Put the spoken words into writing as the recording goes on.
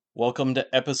Welcome to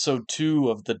episode 2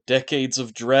 of the Decades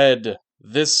of Dread.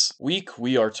 This week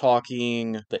we are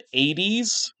talking the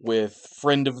 80s with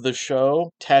friend of the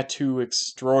show, tattoo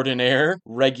extraordinaire,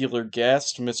 regular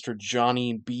guest, Mr.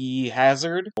 Johnny B.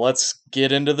 Hazard. Let's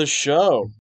get into the show.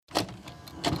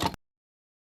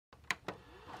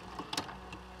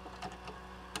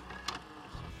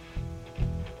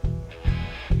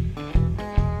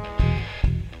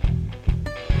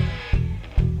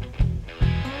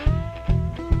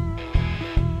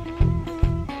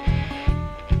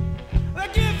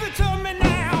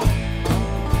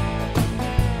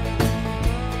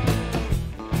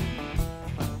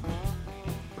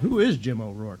 Who is Jim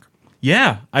O'Rourke?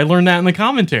 Yeah, I learned that in the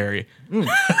commentary.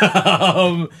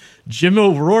 Jim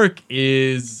O'Rourke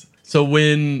is... So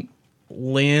when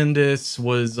Landis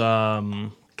was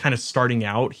kind of starting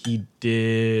out, he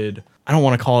did... I don't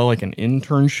want to call it like an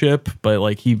internship, but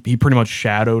like he pretty much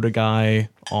shadowed a guy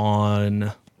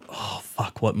on... Oh,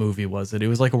 fuck, what movie was it? It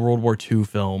was like a World War II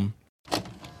film.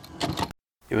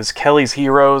 It was Kelly's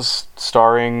Heroes,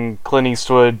 starring Clint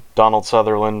Eastwood, Donald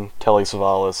Sutherland, Telly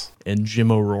Savalas. And Jim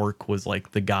O'Rourke was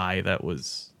like the guy that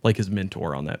was like his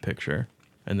mentor on that picture.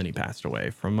 And then he passed away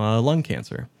from lung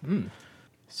cancer.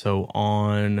 So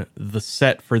on the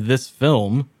set for this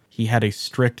film, he had a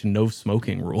strict no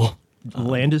smoking rule.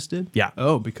 Landis did? Yeah.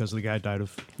 Oh, because the guy died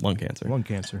of Lung cancer. lung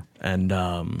cancer. And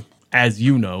as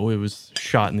you know, it was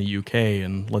shot in the UK.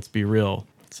 And let's be real,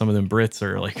 some of them Brits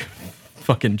are like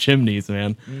fucking chimneys,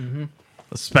 man. Mm-hmm.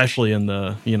 Especially in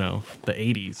the, the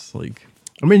 80s. Like,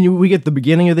 I mean, we get the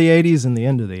beginning of the 80s and the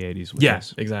end of the 80s with yes,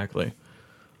 this. exactly.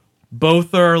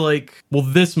 Both are like, well,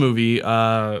 this movie,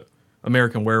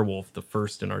 American Werewolf, the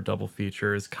first in our double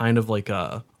feature, is kind of like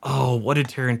what did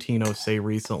Tarantino say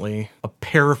recently? A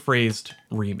paraphrased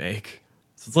remake.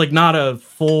 So it's like not a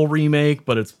full remake,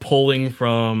 but it's pulling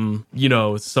from,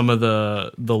 some of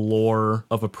the lore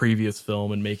of a previous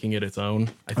film and making it its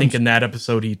own. I think in that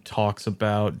episode he talks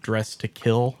about Dress to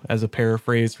Kill as a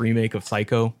paraphrased remake of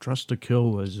Psycho. Dress to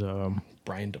Kill was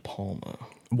Brian De Palma.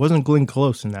 wasn't Glenn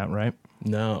Close in that, right?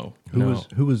 No.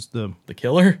 Who was the The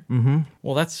killer? Mm-hmm.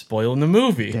 Well, that's spoiling the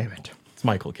movie. Damn it. It's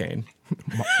Michael Caine.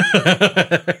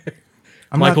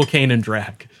 Michael Caine in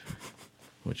drag.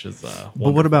 Which is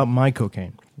But what about my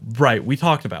cocaine? right, we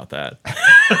talked about that.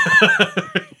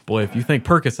 Boy, if you think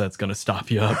Percocet's gonna stop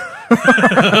you up,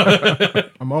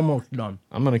 I'm almost done.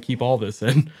 I'm gonna keep all this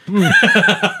in.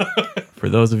 For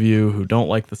those of you who don't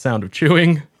like the sound of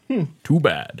chewing, too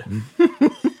bad.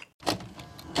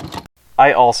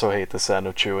 I also hate the sound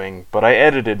of chewing, but I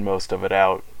edited most of it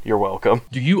out. You're welcome.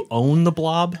 Do you own the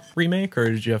Blob remake, or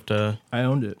did you have to... I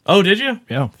owned it. Oh, did you?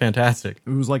 Yeah. Fantastic.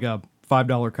 It was like a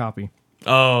 $5 copy.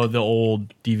 Oh, the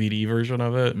old DVD version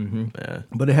of it? Mm-hmm. Yeah.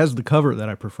 But it has the cover that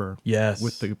I prefer. Yes.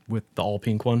 With the all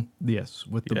pink one? yes,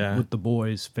 with the Yeah. with the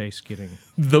boy's face getting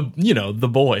The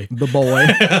boy. the boy.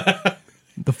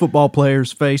 The football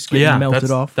player's face getting melted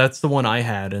off. That's the one I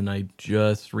had, and I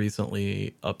just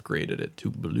recently upgraded it to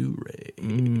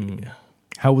Blu-ray.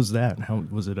 How was that? How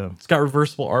was it? It's got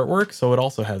reversible artwork, so it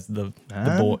also has the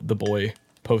boy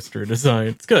poster design.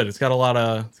 It's good. It's got a lot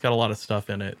of stuff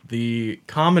in it. The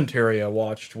commentary I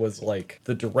watched was like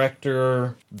the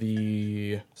director,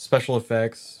 the special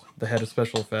effects, the head of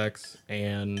special effects,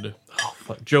 and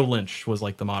Joe Lynch was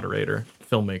like the moderator,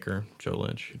 filmmaker. Joe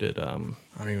Lynch, who did I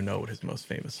don't even know what his most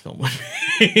famous film would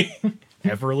be.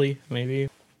 Everly, maybe.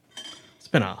 It's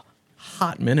been a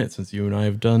hot minute since you and I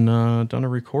have done a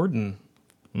recording.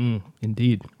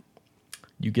 Indeed.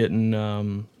 You getting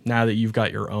now that you've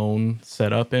got your own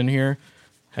setup in here,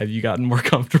 have you gotten more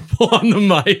comfortable on the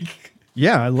mic?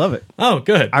 Yeah, I love it. Oh,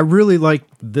 good. I really like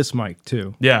this mic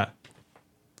too. Yeah,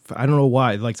 I don't know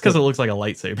why. Like, because it looks like a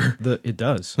lightsaber it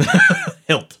does.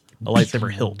 hilt, a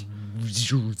lightsaber hilt.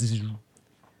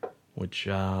 Which,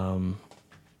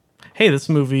 hey, this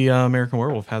movie American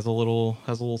Werewolf has a little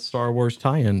Star Wars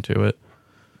tie-in to it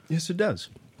Yes, it does.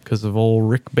 because of old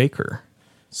Rick Baker.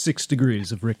 6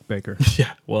 degrees of Rick Baker.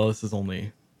 Yeah. Well, it's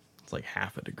like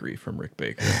half a degree from Rick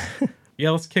Baker. Yeah,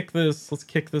 let's kick this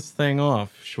thing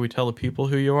off. Should we tell the people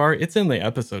who you are? It's in the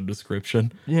episode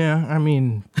description. Yeah, I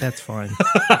mean, that's fine.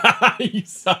 You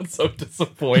sound so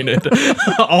disappointed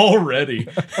already.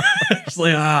 Just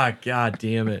like, god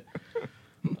damn it.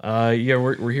 Yeah,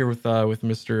 we're here with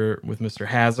Mr.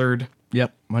 Hazard.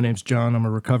 Yep, my name's John. I'm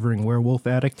a recovering werewolf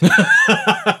addict.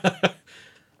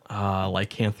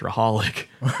 Lycanthroholic.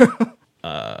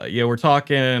 Yeah,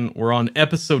 we're on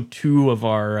episode 2 of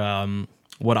our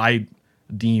what I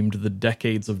deemed the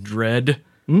Decades of Dread,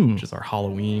 which is our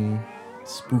Halloween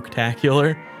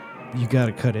spooktacular. You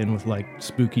gotta cut in with like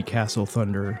Spooky Castle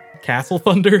Thunder Castle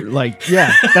Thunder? Like,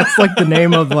 yeah, that's like the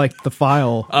name of like the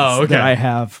file Oh, okay. that I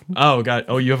have. Oh, God.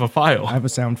 Oh, you have a file. I have a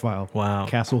sound file. Wow.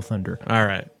 Castle Thunder. All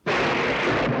right.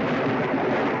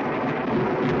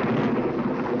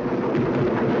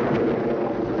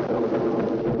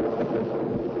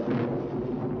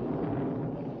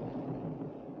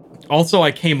 Also,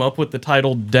 I came up with the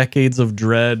title Decades of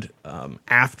Dread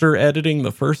after editing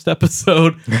the first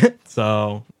episode.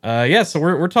 So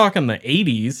we're talking the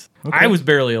 80s. Okay. I was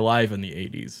barely alive in the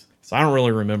 80s, so I don't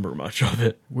really remember much of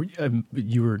it.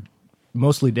 You were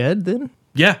mostly dead then?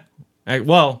 Yeah.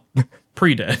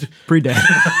 Pre-dead. Pre-dead.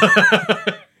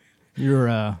 you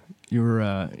were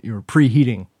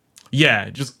preheating. Yeah,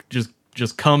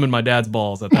 just cum in my dad's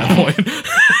balls at that point.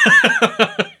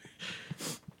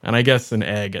 And I guess an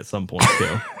egg at some point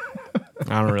too.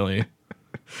 I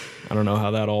don't know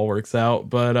how that all works out,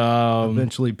 but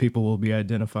Eventually people will be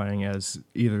identifying as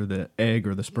either the egg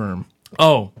or the sperm.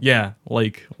 oh yeah,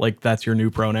 like that's your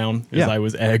new pronoun. Is Yeah. I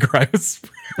was egg or I was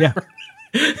sperm. Yeah.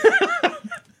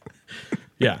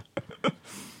 Yeah.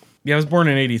 Yeah, I was born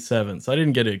in 87, so I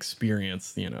didn't get to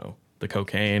experience, the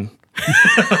cocaine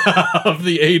of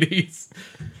the 80s.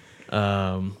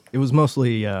 It was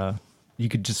mostly you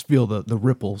could just feel the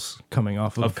ripples coming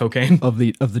off Of cocaine? of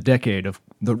the decade of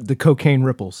the cocaine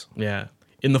ripples. Yeah,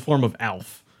 in the form of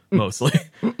Alf, mostly,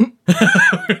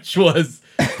 which was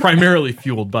primarily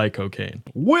fueled by cocaine.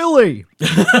 Willie.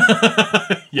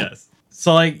 Yes.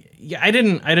 So I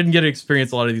didn't get to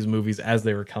experience a lot of these movies as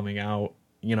they were coming out.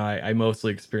 I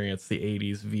mostly experienced the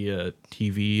 80s via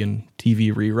TV and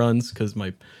TV reruns because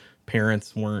my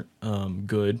parents weren't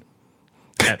good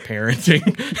at parenting.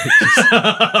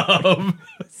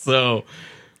 So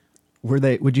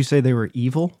Would you say they were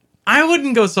evil? I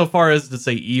wouldn't go so far as to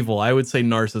say evil. I would say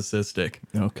narcissistic,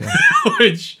 Okay.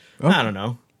 which I don't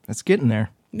know. That's getting there.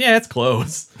 Yeah, it's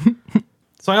close.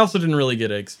 So I also didn't really get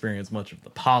to experience much of the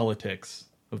politics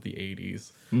of the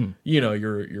 80s. Your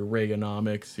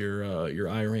Reaganomics, your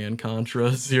Iran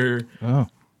Contras, your Oh,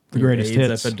 the greatest AIDS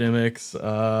hits. epidemics,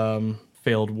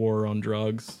 failed war on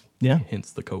drugs. Yeah.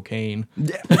 Hence the cocaine.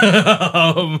 Yeah.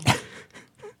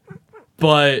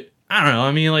 But I don't know.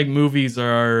 I mean, like movies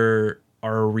are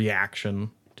a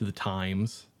reaction to the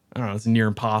times. I don't know. It's near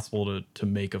impossible to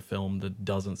make a film that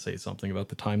doesn't say something about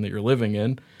the time that you're living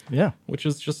in. Yeah. Which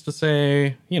is just to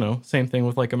say, same thing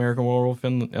with like American Werewolf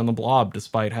and The Blob.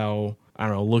 Despite how, I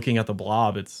don't know, looking at The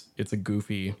Blob, it's a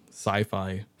goofy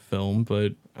sci-fi film,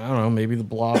 but I don't know. Maybe The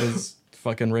Blob is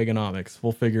fucking Reaganomics.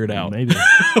 We'll figure it out. Maybe.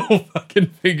 We'll fucking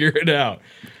figure it out.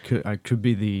 Could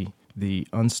be the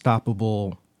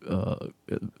unstoppable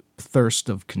thirst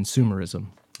of consumerism.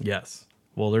 Yes.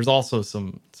 Well, there's also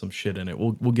some shit in it.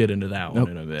 We'll get into that one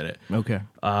in a minute. Okay.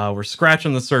 We're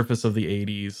scratching the surface of the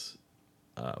 80s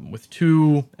with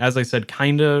two, as I said,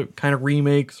 kind of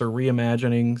remakes or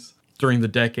reimaginings. During the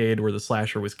decade where the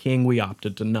slasher was king, we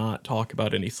opted to not talk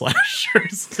about any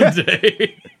slashers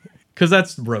today. Because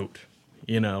that's rote.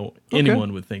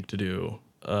 Anyone would think to do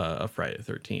a Friday the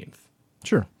 13th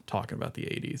Sure. talking about the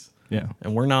 80s. Yeah.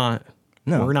 And we're not.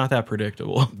 No. We're not that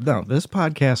predictable. No, this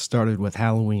podcast started with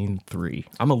Halloween 3.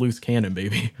 I'm a loose cannon,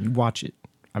 baby. You watch it.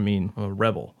 I mean, I'm a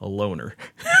rebel, a loner.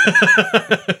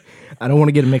 I don't want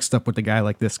to get mixed up with a guy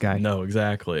like this guy. No,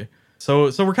 exactly.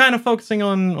 So we're kind of focusing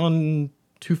on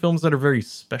two films that are very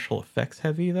special effects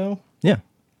heavy, though. Yeah.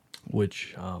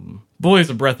 Which, boy, is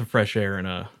a breath of fresh air in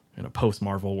a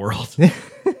post-Marvel world.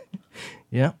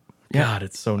 Yeah. God,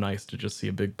 it's so nice to just see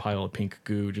a big pile of pink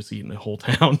goo just eating the whole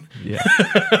town. Yeah.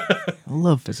 I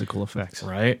love physical effects.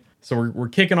 Right? So we're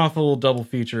kicking off a little double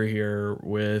feature here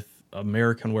with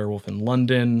American Werewolf in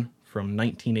London from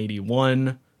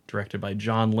 1981, directed by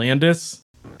John Landis.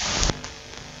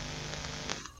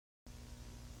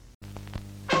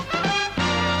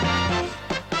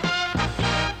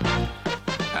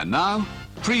 And now,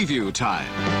 preview time.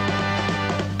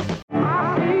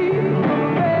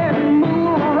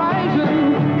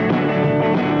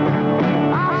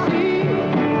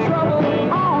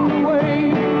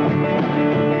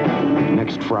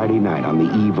 Next Friday night, on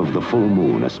the eve of the full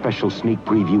moon, a special sneak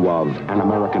preview of An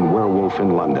American Werewolf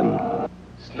in London.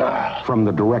 From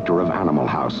the director of Animal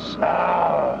House.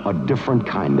 A different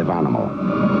kind of animal.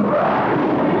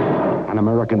 An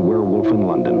American Werewolf in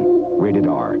London. Rated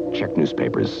R. Check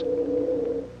newspapers.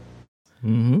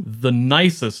 The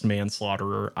nicest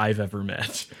manslaughterer I've ever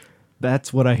met.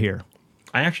 That's what I hear.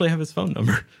 I actually have his phone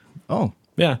number. Oh.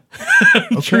 Yeah.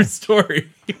 True story.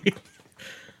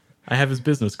 I have his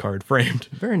business card framed.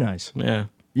 Very nice. Yeah.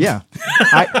 Yeah.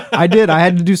 I did. I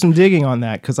had to do some digging on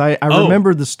that because I Oh.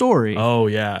 remembered the story, Oh,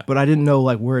 yeah. but I didn't know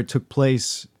like where it took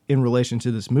place in relation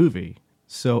to this movie.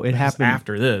 So it was happened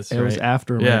after this, It was right?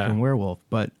 after American Werewolf,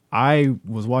 but I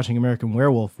was watching American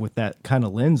Werewolf with that kind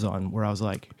of lens on, where I was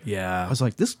like,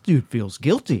 this dude feels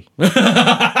guilty,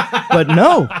 but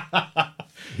no,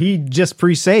 he just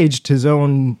presaged his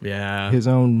own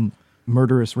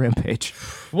murderous rampage.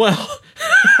 Well,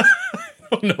 I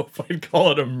don't know if I'd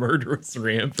call it a murderous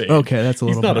rampage. Okay, that's a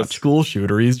little He's not much. a school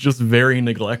shooter. He's just very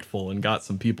neglectful and got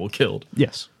some people killed.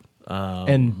 Yes,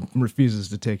 and refuses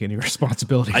to take any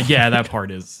responsibility. Yeah, that part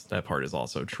is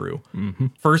also true. Mm-hmm.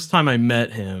 First time I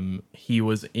met him, he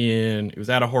was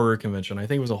at a horror convention. I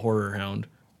think it was a Horror Hound.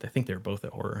 I think they were both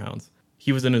at Horror Hounds.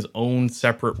 He was in his own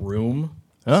separate room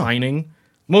signing,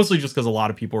 mostly just because a lot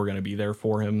of people were going to be there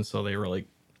for him. So they were like,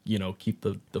 keep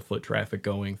the foot traffic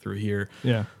going through here.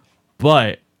 Yeah.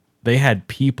 But they had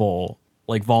people,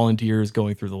 like volunteers,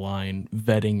 going through the line,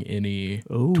 vetting any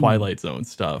Twilight Zone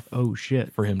stuff. Oh,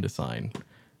 shit. For him to sign.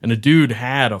 And a dude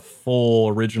had a full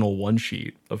original one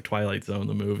sheet of Twilight Zone,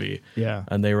 the movie. Yeah.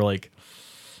 And they were like,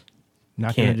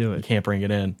 Not going to do You it. can't bring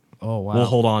it in. Oh, wow. We'll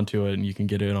hold on to it and you can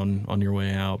get it on your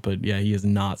way out. But yeah, he is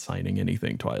not signing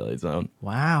anything Twilight Zone.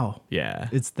 Wow. Yeah.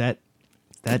 It's that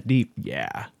deep.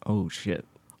 Yeah. Oh, shit.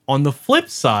 On the flip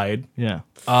side, Yeah.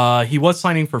 he was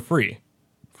signing for free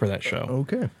for that show.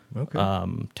 Okay.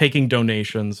 Taking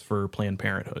donations for Planned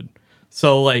Parenthood.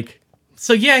 So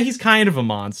yeah, he's kind of a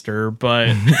monster,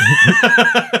 but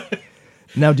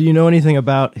Now, do you know anything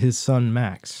about his son,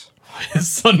 Max? his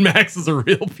son Max is a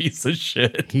real piece of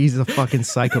shit. He's a fucking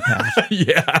psychopath.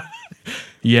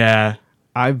 Yeah.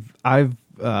 I've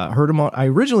heard him on. I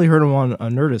originally heard him on a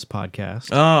Nerdist podcast.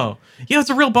 Oh, yeah. It's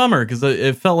a real bummer because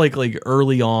it felt like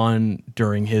early on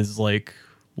during his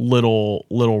little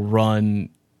run,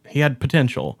 he had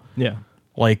potential. Yeah.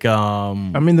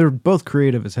 I mean, they're both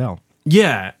creative as hell.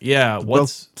 Yeah.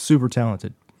 Both super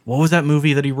talented. What was that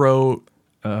movie that he wrote?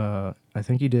 I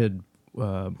think he did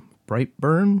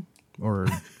Brightburn, or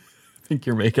I think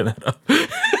you're making that up.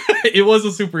 It was a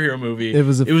superhero movie. It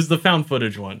was the found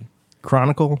footage one.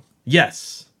 Chronicle.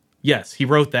 Yes, he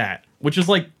wrote that, which is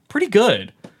pretty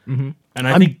good. Mm-hmm. And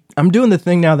I think I'm doing the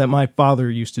thing now that my father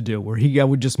used to do, where I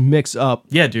would just mix up.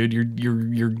 Yeah, dude,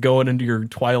 you're going into your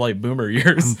Twilight boomer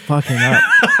years. I'm fucking up.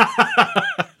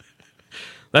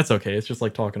 That's okay. It's just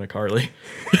like talking to Carly.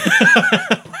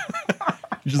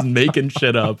 Just making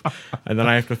shit up, and then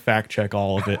I have to fact check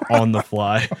all of it on the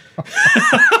fly.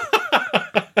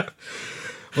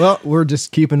 Well, we're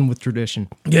just keeping with tradition.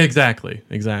 Yeah, exactly.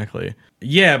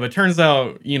 Yeah, but turns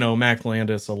out, Mac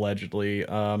Landis allegedly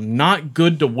not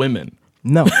good to women.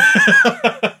 No.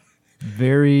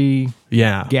 Very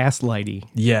Yeah. gaslighty.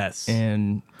 Yes.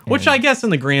 And which I guess in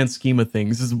the grand scheme of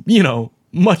things is,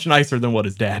 much nicer than what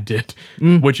his dad did,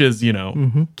 which is,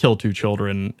 kill 2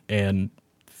 children and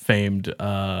famed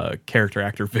character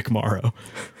actor Vic Morrow.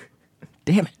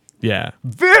 damn it. Yeah.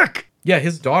 Vic! Yeah,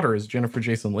 his daughter is Jennifer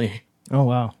Jason Leigh. Oh,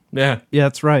 wow. Yeah. Yeah,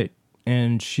 that's right.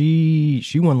 And she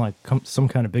won some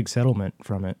kind of big settlement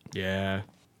from it, Yeah.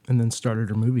 and then started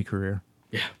her movie career.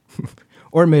 Yeah.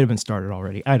 Or it may have been started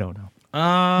already. I don't know.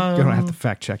 You don't have Um, to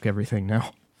fact check everything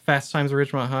now. Fast Times at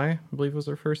Ridgemont High, I believe was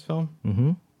their first film.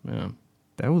 Mm-hmm. Yeah.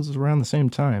 That was around the same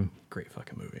time Great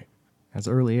fucking movie. as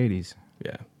early 80s.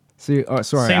 Yeah. See,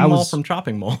 sorry, Same I mall was from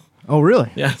Chopping Mall. Oh, really?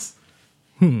 Yes.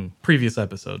 Previous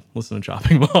episode. Listen to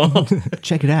Chopping Mall.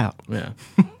 Check it out. Yeah.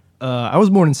 I was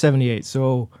born in 78,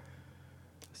 Same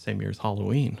year as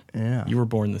Halloween. Yeah. You were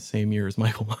born the same year as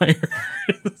Michael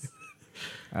Myers.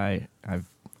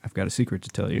 I've got a secret to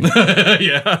tell you.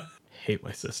 Yeah. Hate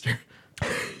my sister.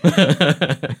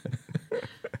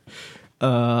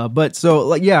 But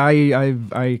so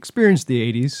I experienced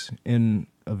the 80s in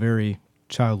a very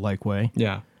childlike way.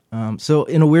 Yeah. So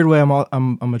in a weird way,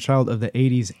 I'm a child of the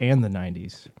 80s and the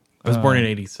 90s. I was born in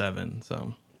 87,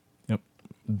 so Yep.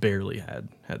 barely had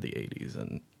the 80s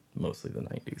and mostly the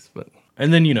 90s.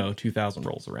 And then 2000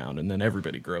 rolls around and then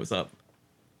everybody grows up.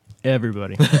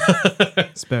 Everybody,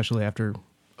 especially after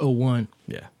 01.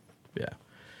 Yeah.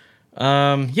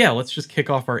 Yeah, let's just kick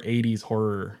off our 80s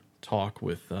horror talk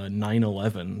with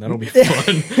 9/11. That'll be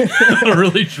fun. That'll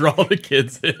really draw the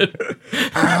kids in.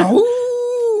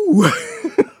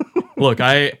 Look,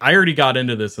 I already got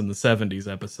into this in the 70s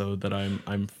episode that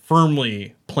I'm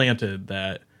firmly planted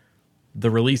that the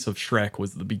release of Shrek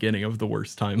was the beginning of the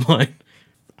worst timeline.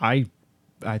 I'm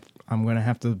gonna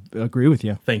have to agree with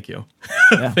you. Thank you.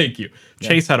 Thank you.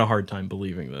 Chase had a hard time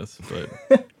believing this,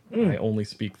 but I only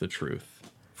speak the truth.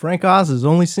 Frank Oz's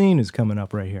only scene is coming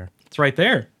up right here. It's right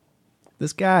there.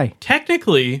 This guy.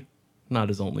 Technically, not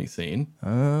his only scene.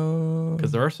 Oh.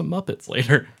 Because there are some Muppets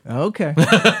later. Okay.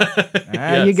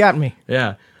 Yes. You got me.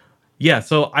 Yeah.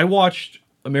 So I watched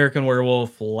American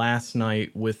Werewolf last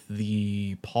night with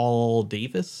the Paul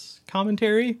Davis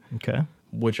commentary, Okay.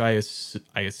 which I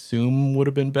assume would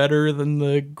have been better than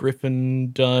the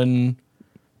Griffin Dunn,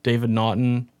 David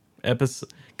Naughton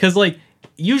episode. Because, like,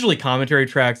 usually commentary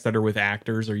tracks that are with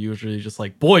actors are usually just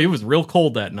like, boy, it was real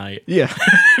cold that night. Yeah.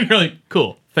 You're like,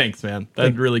 cool, thanks, man.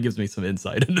 That really gives me some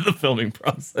insight into the filming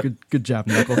process. Good job,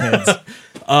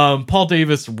 knuckleheads. Paul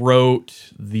Davis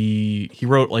wrote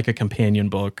like a companion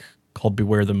book called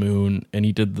Beware the Moon, and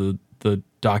he did the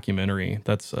documentary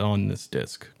that's on this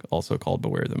disc, also called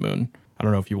Beware the Moon. I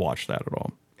don't know if you watched that at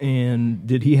all. And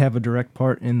did he have a direct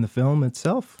part in the film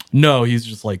itself? No, he's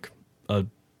just like a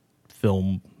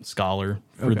film scholar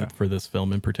for Okay. for this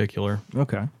film in particular.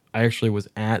 Okay. I actually was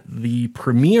at the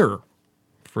premiere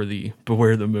for the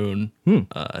Beware the Moon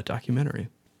documentary.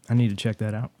 I need to check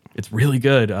that out. It's really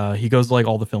good. He goes to, like,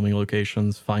 all the filming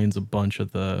locations, finds a bunch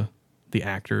of the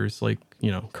actors, like,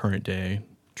 you know, current day,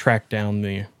 track down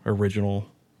the original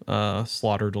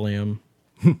Slaughtered Lamb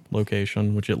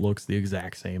location, which it looks the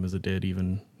exact same as it did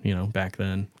even, you know, back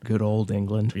then. Good old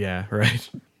England. Yeah, right.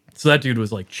 So that dude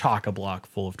was like chock-a-block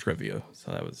full of trivia. So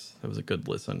that was a good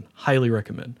listen. Highly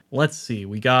recommend. Let's see.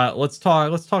 Let's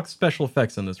talk special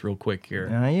effects in this real quick here.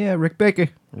 Yeah, Rick Baker.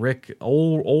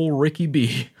 Old Ricky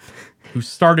B, who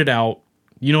started out.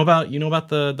 You know about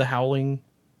the Howling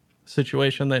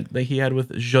situation that he had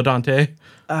with Joe Dante?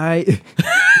 I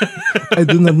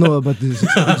do not know about this.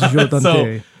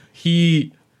 So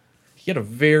he had a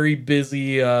very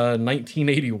busy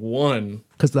 1981.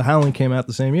 Because The Howling came out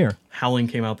the same year. Howling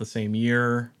came out the same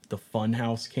year. The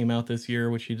Funhouse came out this year,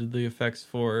 which he did the effects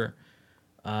for.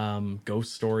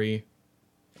 Ghost Story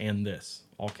and this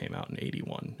all came out in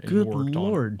 81. And Good he worked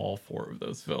Lord. on all four of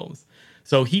those films.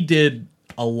 So he did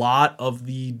a lot of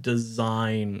the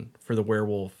design for the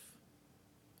werewolf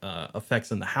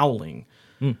effects in The Howling.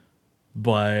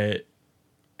 But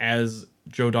as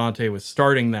Joe Dante was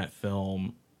starting that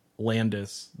film,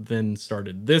 Landis then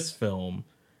started this film,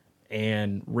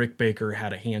 and Rick Baker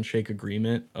had a handshake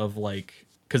agreement of, like,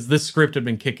 because this script had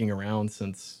been kicking around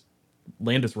since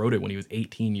Landis wrote it when he was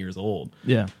 18 years old.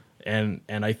 Yeah. And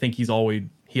I think he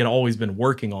had always been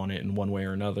working on it in one way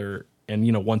or another. And,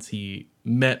 you know, once he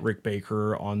met Rick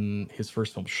Baker on his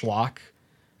first film, Schlock,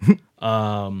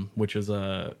 which is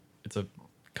it's a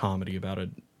comedy about a,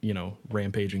 you know,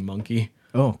 rampaging monkey.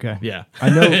 Oh, okay. Yeah. I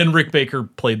know. And Rick Baker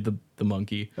played the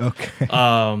monkey. Okay.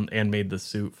 And made the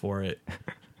suit for it.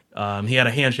 He had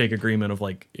a handshake agreement of,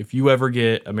 like, if you ever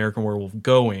get American Werewolf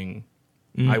going,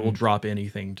 I will drop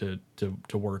anything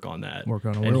to work on that. Work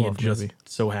on a and he werewolf had just movie.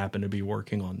 so happened to be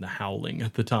working on The Howling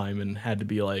at the time and had to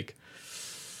be like,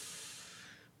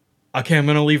 okay, I'm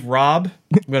going to leave Rob.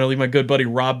 I'm going to leave my good buddy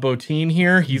Rob Bottin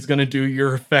here. He's going to do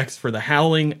your effects for The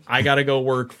Howling. I got to go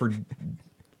work for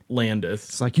Landis.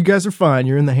 It's like, you guys are fine.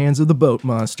 You're in the hands of the boat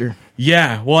monster.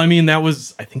 Yeah, well, I mean, I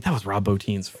think that was Rob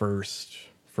Bottin's first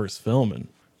film, and,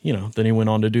 you know, then he went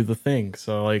on to do The Thing.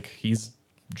 So, like, he's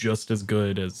just as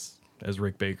good as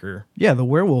Rick Baker. Yeah, the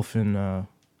werewolf in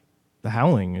The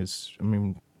Howling is, I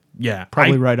mean, Yeah,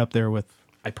 probably right up there with...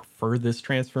 I prefer this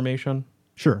transformation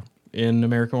Sure. in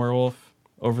American Werewolf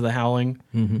over The Howling.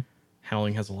 Mm-hmm.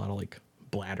 Howling has a lot of, like,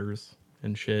 bladders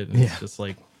and shit. And It's just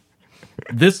like,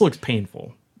 this looks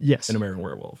painful. Yes. In American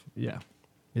Werewolf. Yeah,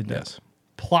 it does.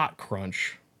 Plot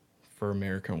crunch for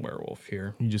American Werewolf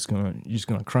here. You're just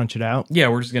gonna crunch it out. Yeah,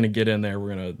 we're just gonna get in there.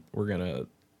 We're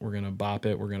gonna bop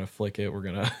it. We're gonna flick it. We're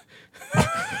gonna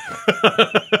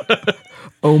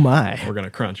Oh my. we're gonna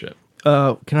crunch it.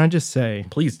 Can I just say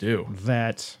Please do.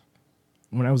 that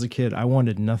when I was a kid, I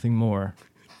wanted nothing more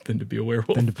Than to be a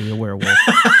werewolf. than to be a werewolf.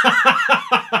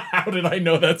 How did I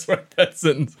know that's what that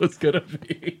sentence was gonna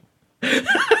be?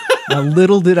 Now,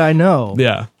 little did I know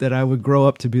Yeah. that I would grow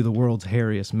up to be the world's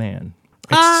hairiest man,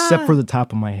 except for the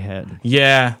top of my head.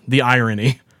 Yeah, the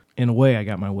irony. In a way, I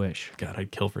got my wish. God,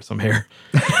 I'd kill for some hair.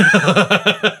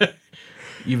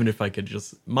 Even if I could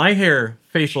just... My hair,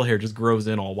 facial hair, just grows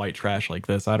in all white trash like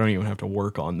this. I don't even have to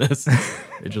work on this.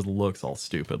 It just looks all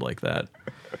stupid like that.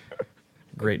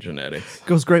 Great genetics.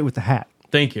 Goes great with the hat.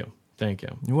 Thank you. Thank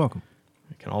you. You're welcome.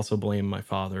 I can also blame my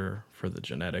father for the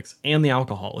genetics and the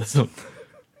alcoholism.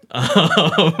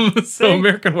 So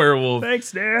American Werewolf.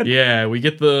 Thanks, Dad. Yeah, we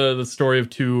get the story of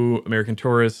two American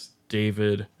tourists,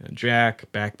 David and Jack,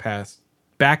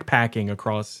 backpacking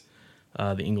across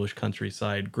the English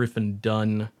countryside. Griffin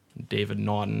Dunn, David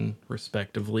Naughton,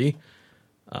 respectively.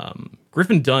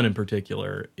 Griffin Dunn in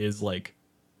particular is, like,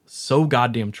 so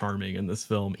goddamn charming in this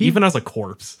film, even as a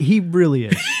corpse. He really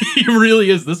is. He really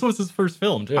is. This was his first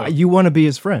film too. You want to be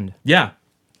his friend, Yeah,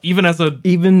 even as a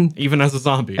even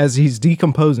zombie. as he's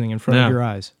decomposing in front of your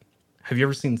eyes. Have you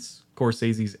ever seen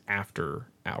Scorsese's After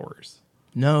Hours?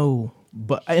 No,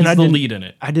 but He's the lead in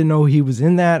it. I didn't know he was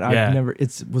in that. Yeah. I've never.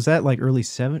 Was that like early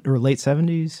or late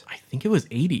 70s? I think it was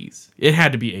 80s. It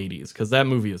had to be 80s because that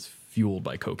movie is fueled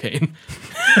by cocaine.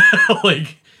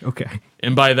 Like, Okay.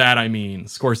 and by that I mean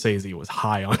Scorsese was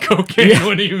high on cocaine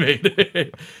when he made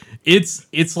it.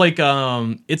 It's like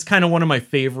it's kind of one of my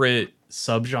favorite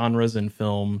subgenres in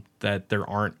film that there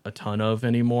aren't a ton of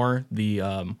anymore. The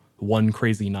One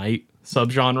Crazy Night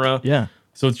subgenre. Yeah.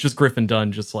 So it's just Griffin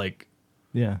Dunn just like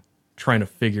Yeah. trying to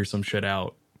figure some shit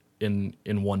out in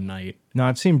one night. No,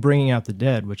 I've seen Bringing Out the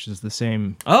Dead, which is the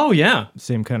same Oh yeah,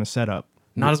 kind of setup.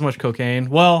 not as much cocaine.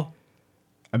 Well,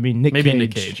 I mean, maybe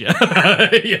Nick Cage. Yeah,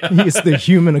 yeah, He's the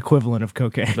human equivalent of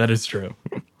cocaine. that is true.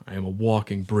 I am a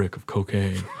walking brick of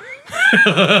cocaine.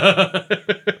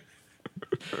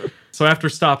 So after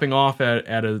stopping off at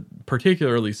a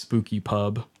particularly spooky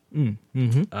pub,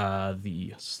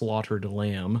 the Slaughtered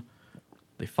Lamb,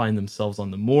 they find themselves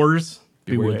on the moors.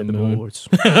 Beware the moon. moors.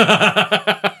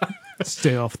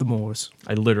 Stay off the moors.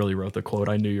 I literally wrote the quote.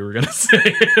 I knew you were going to say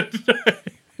it.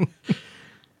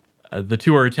 The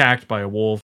two are attacked by a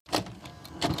wolf.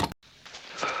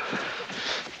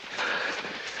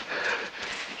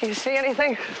 You see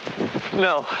anything?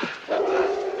 No.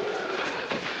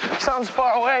 Sounds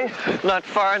far away. Not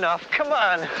far enough. Come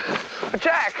on.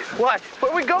 Jack. What?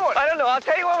 Where are we going? I don't know. I'll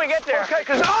tell you when we get there. Okay,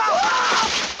 because...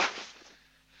 Oh!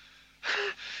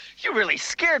 You really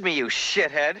scared me, you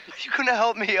shithead. You gonna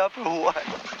help me up or what?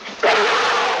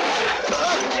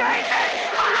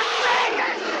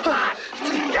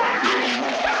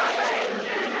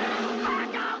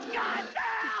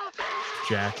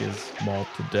 Jack is mauled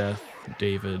to death.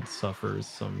 David suffers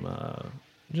some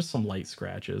light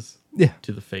scratches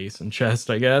to the face and chest,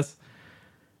 I guess.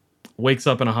 Wakes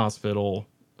up in a hospital.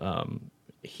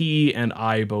 He and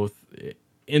I both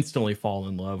instantly fall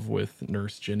in love with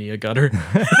Nurse Ginny Gutter.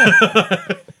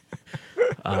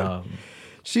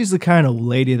 She's the kind of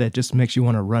lady that just makes you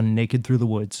want to run naked through the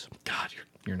woods. God,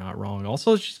 you're not wrong.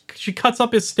 Also, she cuts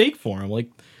up his steak for him. Like,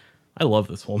 I love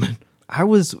this woman. I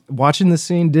was watching the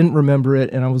scene, didn't remember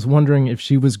it, and I was wondering if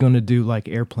she was going to do like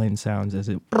airplane sounds as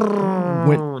it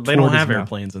went. They don't have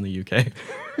airplanes in the UK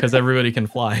because everybody can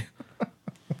fly.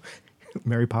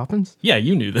 Mary Poppins? Yeah,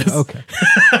 you knew this. Okay.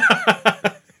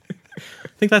 I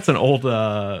think that's an old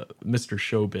Mr.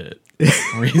 Show bit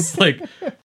where he's like,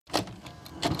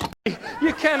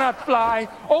 You cannot fly.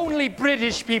 Only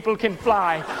British people can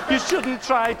fly. You shouldn't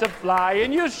try to fly,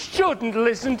 and you shouldn't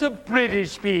listen to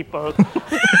British people.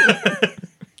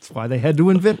 That's why they had to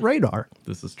invent radar.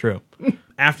 this is true.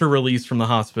 After release from the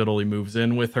hospital, he moves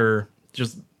in with her,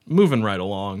 just moving right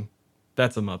along.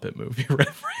 That's a Muppet movie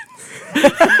reference.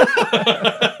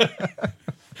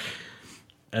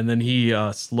 And then he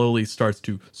slowly starts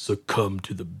to succumb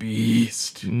to the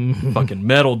beast. Fucking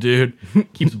metal, dude.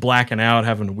 Keeps blacking out,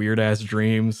 having weird-ass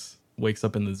dreams. Wakes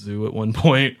up in the zoo at one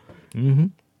point.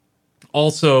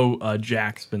 Also,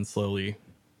 Jack's been slowly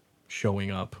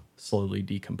showing up, slowly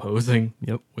decomposing.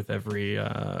 Yep. With every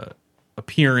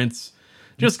appearance.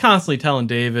 Just constantly telling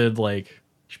David, like, you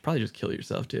should probably just kill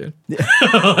yourself, dude.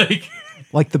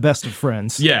 Like the best of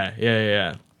friends.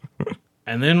 Yeah.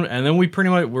 And then we pretty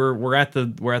much we're at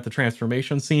the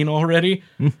transformation scene already.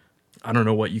 I don't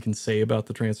know what you can say about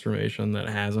the transformation that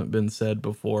hasn't been said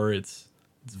before. It's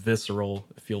visceral.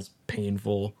 It feels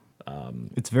painful.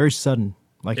 It's very sudden.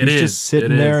 Like It he's is. just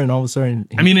sitting It there, is. and all of a sudden,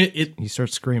 It he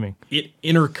starts screaming.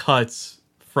 intercuts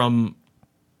from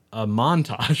a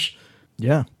montage.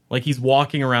 Yeah. Like he's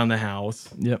walking around the house,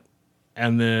 Yep.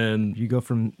 and then You go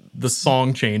from the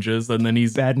song changes, and then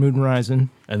he's Bad Moon Rising.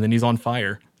 on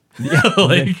fire. Yeah.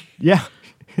 Yeah.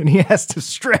 And he has to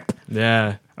strip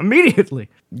Yeah. immediately.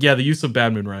 Yeah, the use of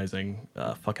Bad Moon Rising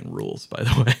fucking rules, by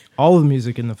the way. All of the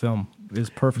music in the film is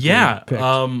perfectly picked.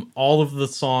 All of the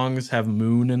songs have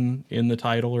moon in the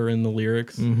title or in the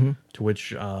lyrics, to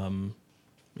which in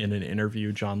an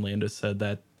interview John Landis said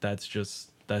that that's just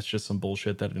some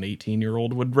bullshit that an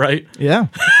 18-year-old would write. Yeah.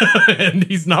 And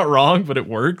he's not wrong, but it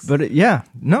works. But if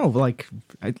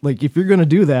you're going to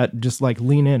do that, just like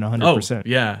lean in 100%.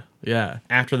 Yeah.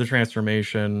 After the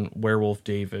transformation, Werewolf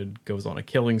David goes on a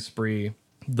killing spree.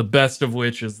 The best of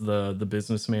which is the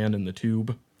businessman in the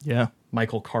tube, Yeah.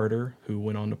 Michael Carter, who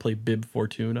went on to play Bib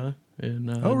Fortuna in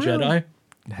Oh, really? Jedi.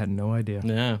 Had no idea.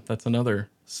 Yeah, that's another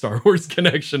Star Wars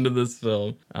connection to this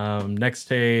film. Next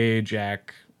day,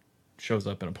 Jack shows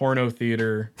up in a porno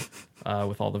theater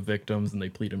with all the victims, and they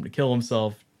plead him to kill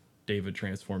himself. David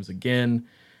transforms again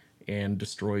and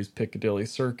destroys Piccadilly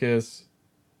Circus,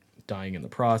 dying in the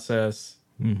process.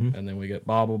 And then we get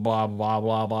blah blah blah blah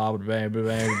blah blah bang bang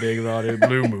bang big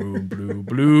blue moon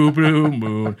blue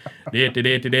moon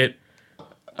dit.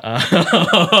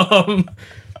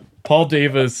 Paul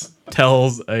Davis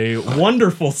tells a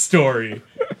wonderful story.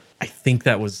 I think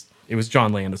it was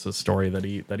John Landis' story that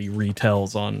he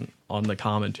retells on the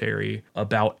commentary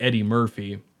about Eddie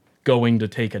Murphy going to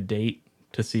take a date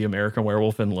to see American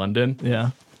Werewolf in London.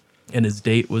 Yeah. And his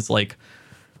date was like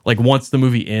once the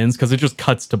movie ends, because it just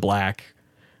cuts to black.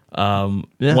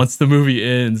 Once the movie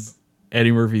ends,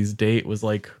 Eddie Murphy's date was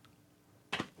like,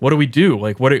 what do we do?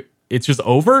 Like, it's just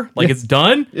over? Like, it's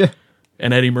done? Yeah.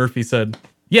 And Eddie Murphy said,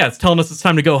 yeah, it's telling us it's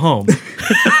time to go home.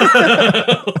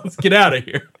 Let's get out of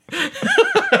here.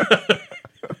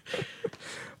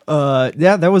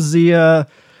 That was the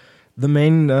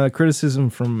main criticism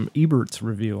from Ebert's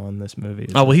review on this movie.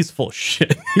 Oh, well, he's full of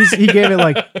shit. He gave it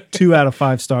like 2 out of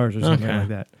 5 stars or something like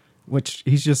that, which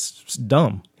he's just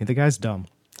dumb. The guy's dumb.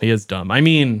 He is dumb. I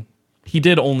mean, he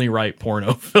did only write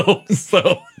porno films,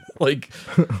 so like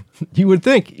you would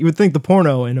think the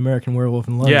porno in American Werewolf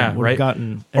in London would have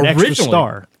gotten an extra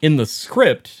star. In the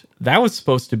script, that was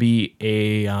supposed to be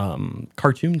a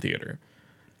cartoon theater.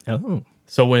 Oh.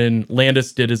 So when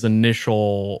Landis did his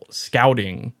initial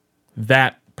scouting,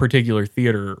 that particular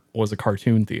theater was a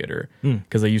cartoon theater,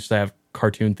 because they used to have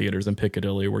cartoon theaters in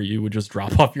Piccadilly where you would just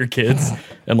drop off your kids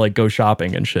and like go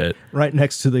shopping and shit. Right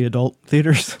next to the adult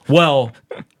theaters. Well,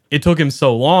 it took him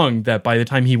so long that by the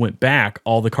time he went back,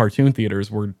 all the cartoon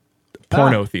theaters were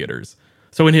porno theaters.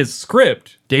 So in his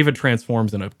script, David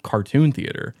transforms in a cartoon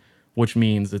theater, which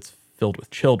means it's filled with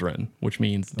children, which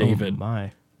means David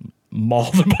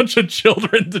mauled a bunch of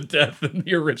children to death in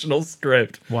the original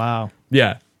script. Wow.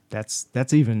 Yeah.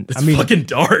 That's even. It's fucking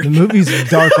dark. The movie's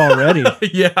dark already.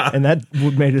 Yeah. And that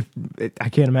would made it. I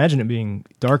can't imagine it being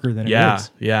darker than it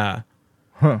is. Yeah.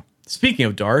 Huh. Speaking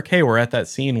of dark, hey, we're at that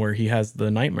scene where he has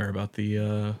the nightmare about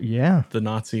the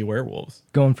Nazi werewolves.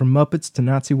 Going from Muppets to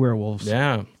Nazi werewolves.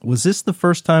 Yeah. Was this the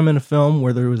first time in a film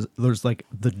where there's like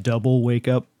the double wake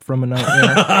up from a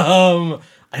nightmare?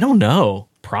 I don't know.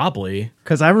 Probably.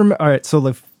 Because I remember. All right, so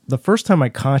the first time I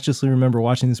consciously remember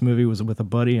watching this movie was with a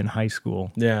buddy in high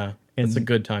school. Yeah, it's a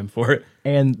good time for it.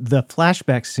 And the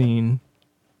flashback scene,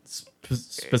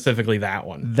 specifically that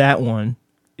one. That one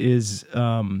is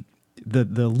the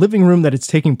living room that it's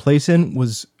taking place in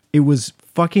was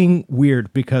fucking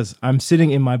weird, because I'm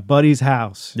sitting in my buddy's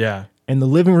house. Yeah. And the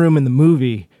living room in the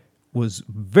movie was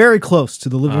very close to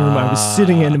the living room I was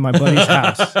sitting in my buddy's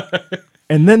house.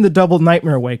 And then the double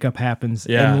nightmare wake up happens.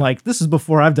 Yeah. And like, this is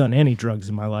before I've done any drugs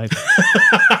in my life.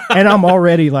 And I'm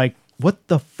already like, what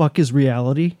the fuck is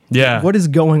reality? Yeah. What is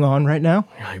going on right now?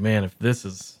 Like, man, if this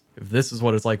is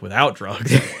what it's like without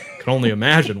drugs, I can only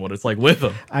imagine what it's like with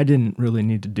them. I didn't really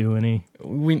need to do any.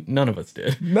 None of us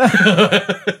did.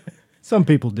 Some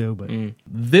people do, but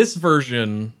this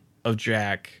version of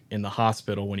Jack in the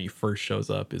hospital when he first shows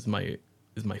up is my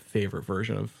favorite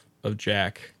version of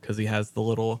Jack, because he's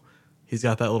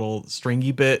got that little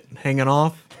stringy bit hanging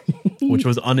off, which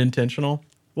was unintentional.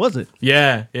 Was it?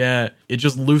 Yeah. It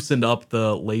just loosened up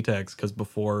the latex, because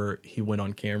before he went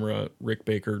on camera, Rick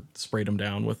Baker sprayed him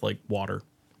down with like water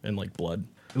and like blood.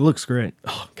 It looks great.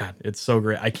 Oh God, it's so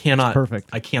great. It's perfect.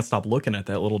 I can't stop looking at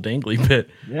that little dangly bit.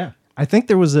 Yeah. I think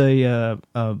there was a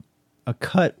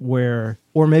cut where,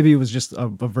 or maybe it was just a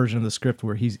version of the script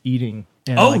where he's eating.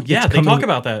 And they talk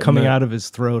about that coming out of his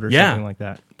throat or something like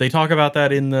that. They talk about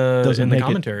that in the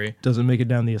commentary. Doesn't make it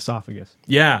down the esophagus.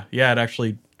 Yeah, it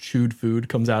actually chewed food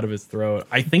comes out of his throat.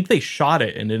 I think they shot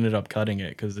it and ended up cutting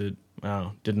it because it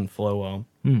didn't flow well.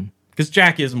 Because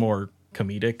Jack is more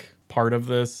comedic part of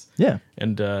this. Yeah.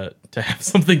 And to have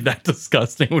something that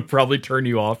disgusting would probably turn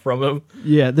you off from him.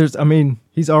 Yeah,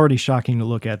 he's already shocking to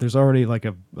look at. There's already like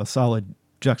a solid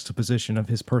juxtaposition of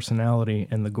his personality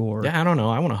and the gore. Yeah, I don't know.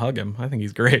 I want to hug him. I think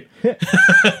he's great.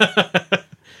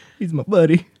 He's my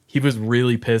buddy. He was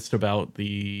really pissed about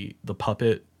the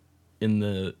puppet in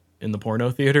the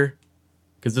porno theater,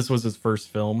 because this was his first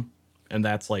film, and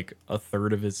that's like a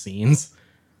third of his scenes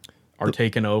are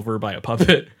taken over by a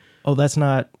puppet. Oh, that's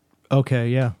not okay.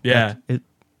 Yeah. Yeah.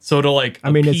 So to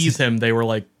appease him, they were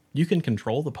like, you can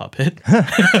control the puppet.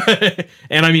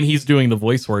 And I mean, he's doing the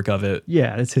voice work of it.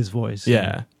 Yeah, it's his voice.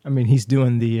 Yeah. I mean, he's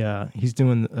doing the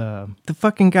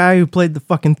fucking guy who played the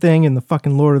fucking thing in the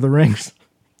fucking Lord of the Rings.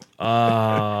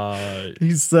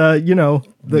 He's nah,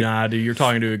 dude, you're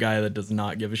talking to a guy that does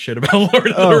not give a shit about Lord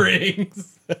of the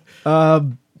Rings.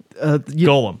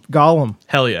 Gollum.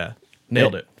 Hell yeah.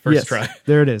 Nailed it. First try.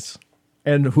 There it is.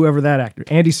 And whoever that actor,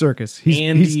 Andy Serkis. He's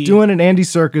Andy- doing an Andy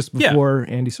Serkis Yeah. before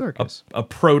Andy Serkis. A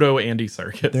proto Andy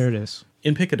Serkis. There it is.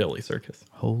 In Piccadilly Circus.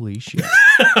 Holy shit.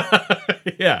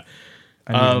 Yeah.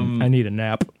 I need a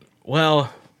nap.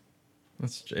 Well,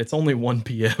 it's only 1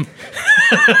 p.m.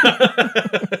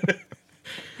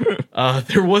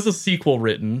 There was a sequel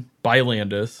written by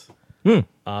Landis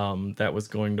that was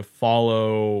going to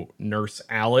follow Nurse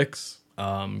Alex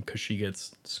because she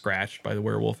gets scratched by the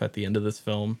werewolf at the end of this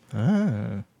film.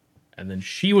 And then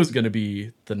she was going to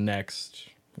be the next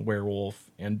werewolf,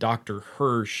 and Dr.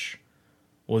 Hirsch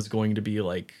was going to be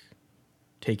like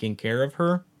taking care of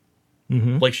her.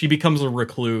 Like she becomes a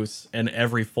recluse, and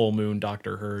every full moon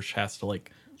Dr. Hirsch has to like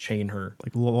chain her.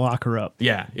 Like lock her up.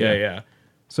 Yeah.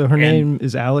 So her name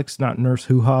is Alex, not Nurse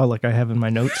Hoo-Ha like I have in my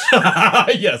notes.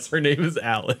 Yes, her name is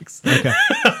Alex. Okay.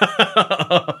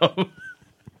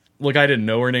 Look, I didn't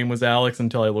know her name was Alex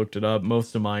until I looked it up.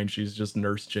 Most of mine, she's just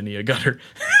Nurse Ginny Gutter.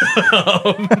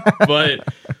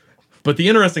 But the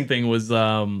interesting thing was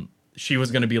she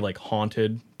was going to be like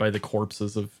haunted by the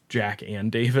corpses of Jack and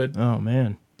David. Oh,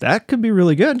 man. That could be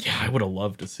really good. Yeah, I would have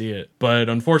loved to see it. But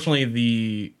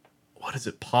unfortunately,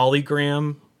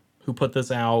 Polygram, who put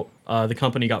this out, the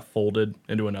company got folded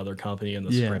into another company, and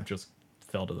the script just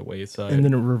fell to the wayside. And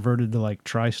then it reverted to like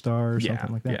TriStar or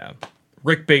something like that. Yeah.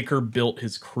 Rick Baker built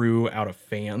his crew out of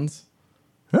fans.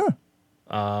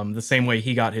 The same way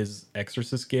he got his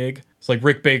Exorcist gig. It's like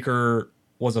Rick Baker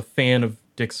was a fan of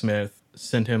Dick Smith,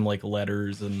 sent him like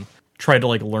letters and tried to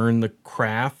like learn the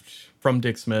craft from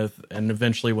Dick Smith. And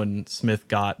eventually when Smith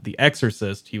got The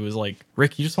Exorcist, he was like,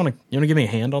 Rick, you want to give me a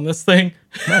hand on this thing?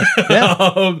 Nice.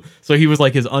 Yeah. So he was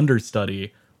like his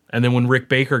understudy. And then when Rick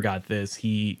Baker got this,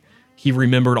 he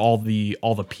remembered all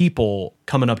the people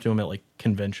coming up to him at like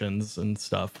conventions and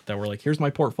stuff that were like, here's my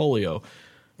portfolio.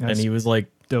 That's and he was like,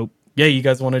 dope. yeah, you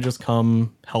guys want to just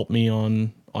come help me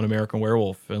on American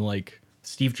Werewolf? And like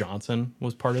Steve Johnson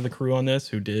was part of the crew on this,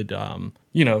 who did,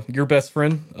 your best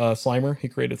friend, Slimer. He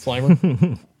created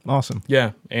Slimer. Awesome.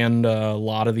 Yeah. And a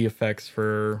lot of the effects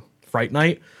for Fright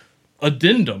Night.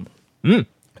 Addendum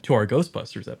to our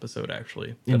Ghostbusters episode,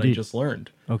 actually, that Indeed. I just learned.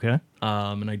 Okay.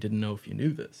 And I didn't know if you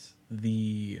knew this.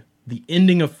 The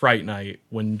ending of Fright Night,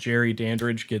 when Jerry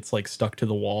Dandridge gets like stuck to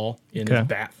the wall in his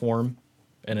bat form,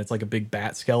 and it's like a big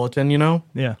bat skeleton,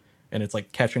 Yeah. and it's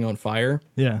like catching on fire.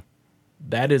 Yeah.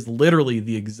 That is literally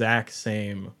the exact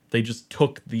same. They just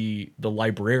took the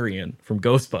librarian from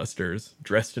Ghostbusters,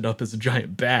 dressed it up as a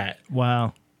giant bat,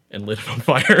 Wow. and lit it on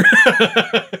fire.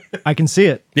 I can see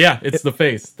it. Yeah, it's the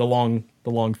face, the long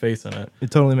face in it. It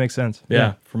totally makes sense.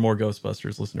 Yeah. For more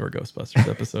Ghostbusters, listen to our Ghostbusters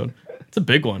episode. It's a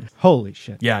big one. Holy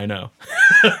shit. Yeah, I know.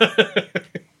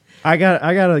 I got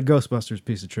a Ghostbusters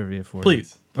piece of trivia for you.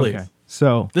 Please. Okay.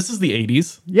 So, This is the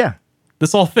 80s. yeah,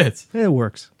 This all fits. it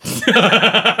works.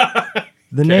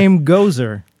 The name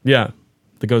Gozer, Yeah.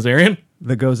 The Gozerian?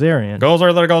 the Gozerian,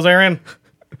 Gozer the Gozerian?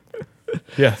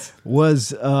 Yes.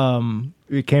 was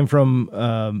it came from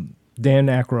Dan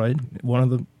Aykroyd, one of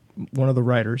the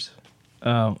writers.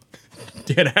 Dan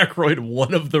Aykroyd,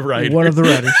 one of the writers. One of the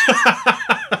writers,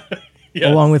 Yes.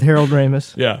 along with Harold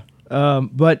Ramis. Yeah.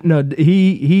 But no,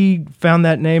 he found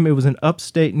that name. It was in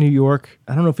upstate New York.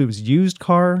 I don't know if it was used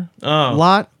car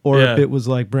lot or yeah. if it was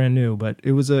like brand new, but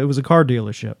it was a car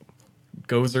dealership.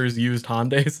 Gozer's used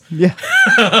Hondas. Yeah.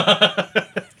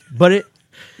 But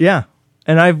yeah.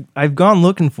 And I've gone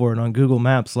looking for it on Google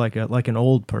Maps like an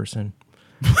old person.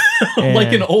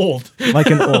 Like an old. Like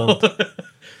an old.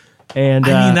 And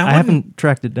I mean, that I haven't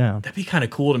tracked it down. That'd be kind of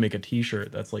cool to make a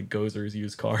t-shirt that's like Gozer's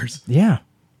used cars. Yeah.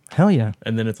 Hell yeah.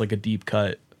 And then it's like a deep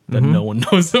cut that no one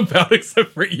knows about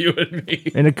except for you and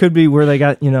me. And it could be where they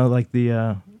got, like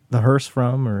the hearse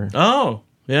from or Oh,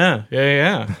 yeah.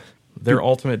 Their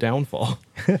ultimate downfall.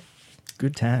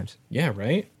 good times. Yeah,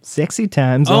 right? Sexy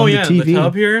times Oh, on yeah, the TV. the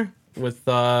tub here with,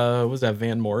 was that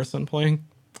Van Morrison playing?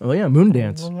 Oh yeah,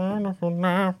 Moondance.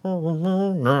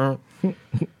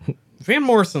 Van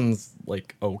Morrison's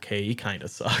like okay, he kind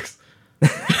of sucks.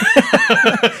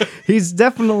 He's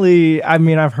definitely,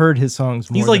 I've heard his songs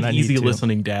more He's like than I easy need to.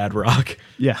 listening dad rock.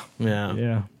 Yeah. Yeah.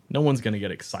 Yeah. No one's gonna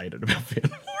get excited about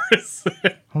Van Morrison.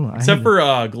 Hold on, Except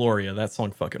for Gloria. That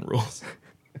song fucking rules.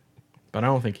 But I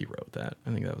don't think he wrote that.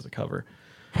 I think that was a cover.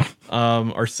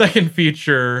 Our second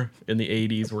feature in the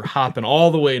 80s, we're hopping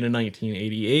all the way to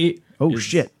 1988. Oh,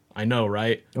 shit. I know,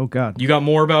 right? Oh god. You got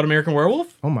more about American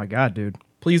Werewolf? Oh my god, dude.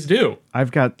 Please do.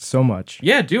 I've got so much.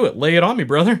 Yeah, do it. Lay it on me,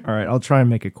 brother. All right, I'll try and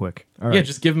make it quick. All right. Yeah,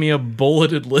 just give me a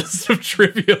bulleted list of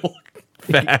trivial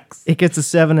Facts. It gets a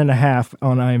 7.5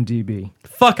 on IMDb.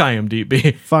 Fuck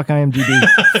IMDb. Fuck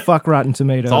IMDb. Fuck Rotten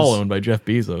Tomatoes. It's all owned by Jeff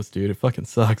Bezos, dude. It fucking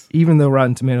sucks. Even though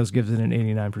Rotten Tomatoes gives it an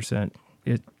 89%,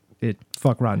 it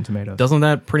fuck Rotten Tomatoes. Doesn't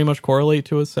that pretty much correlate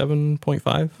to a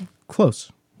 7.5?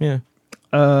 Close. Yeah.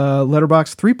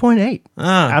 Letterboxd 3.8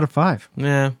 out of 5.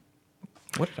 Yeah.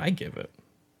 What did I give it?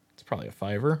 It's probably a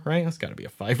 5er, right? That's got to be a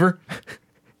 5er.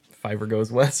 5er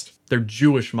goes west. They're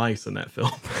Jewish mice in that film.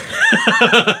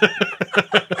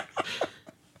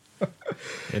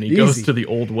 And he goes to the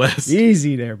Old West.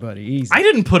 Easy there, buddy. Easy. I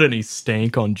didn't put any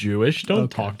stank on Jewish.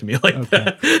 Don't talk to me like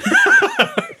that.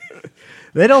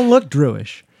 They don't look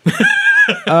Jewish.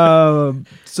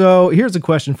 So here's a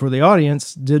question for the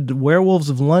audience. Did Werewolves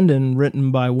of London,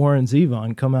 written by Warren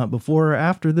Zevon, come out before or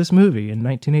after this movie in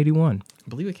 1981? I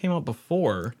believe it came out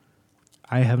before.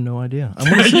 I have no idea. I'm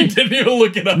gonna say, You didn't even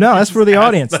look it up. no, that's for the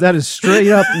audience. That is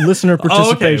straight up listener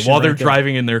participation. Oh, okay. While they're right there.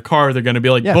 driving in their car, they're going to be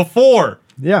like, Yeah. before.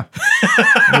 Yeah.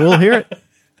 We'll hear it.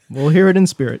 We'll hear it in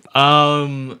spirit.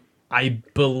 I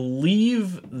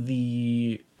believe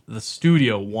the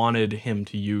studio wanted him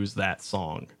to use that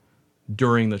song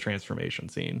during the transformation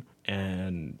scene,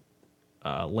 and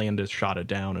Landis shot it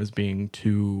down as being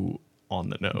too on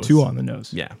the nose. Too on the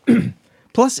nose. Yeah.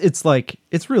 Plus, it's like,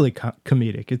 it's really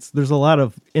comedic. There's a lot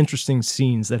of interesting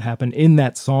scenes that happen in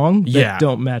that song that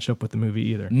don't match up with the movie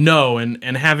either. No, and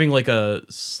having like a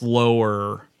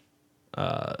slower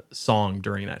song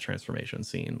during that transformation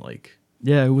scene, like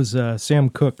Yeah, it was Sam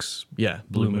Cooke's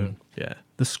Blue Moon. Yeah.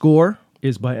 The score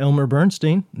is by Elmer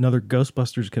Bernstein, another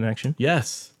Ghostbusters connection.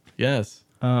 Yes.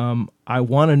 I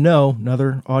want to know,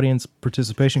 another audience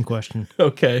participation question.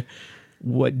 Okay.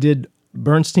 What did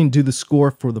Bernstein do the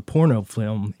score for the porno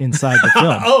film inside the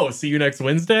film? Oh, see you next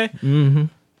Wednesday? Mm-hmm.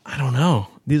 I don't know.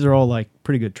 These are all like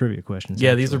pretty good trivia questions.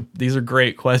 Yeah, actually. these are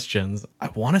great questions. I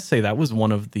want to say that was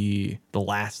one of the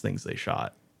last things they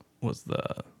shot was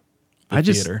the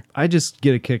theater. I just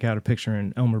get a kick out of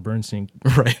picturing Elmer Bernstein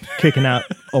Right. kicking out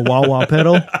a wah-wah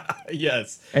pedal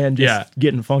Yes. and just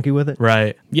getting funky with it.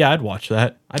 Right. Yeah, I'd watch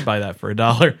that. I'd buy that for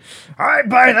 $1. I'd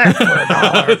buy that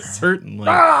for $1. Certainly.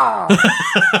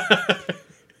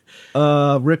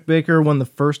 Rick Baker won the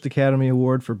first Academy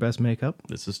Award for Best Makeup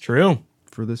This is true.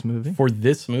 for this movie. For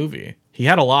this movie. He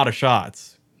had a lot of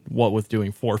shots. What with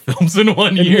doing 4 films in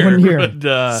 1 year. In 1 year.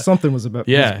 But, Something was was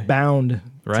bound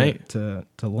Right. to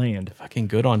land. fucking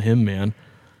good on him, man.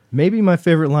 Maybe my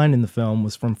favorite line in the film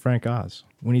was from Frank Oz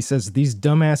when he says, "These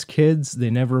dumbass kids, they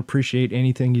never appreciate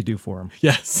anything you do for them."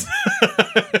 Yes.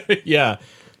 Yeah.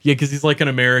 Yeah, because he's like an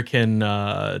American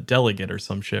delegate or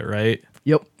some shit, right?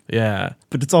 Yep. Yeah.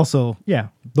 But it's also,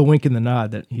 the wink and the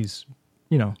nod that he's,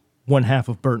 one half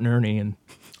of Bert and Ernie, and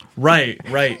Right.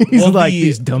 he's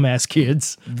these dumbass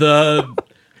kids the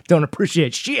don't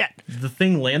appreciate shit. the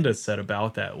thing Landis said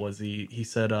about that was he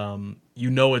said,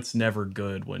 it's never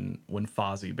good when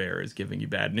Fozzie Bear is giving you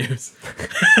bad news.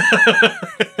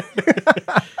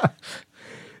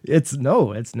 It's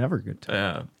never good.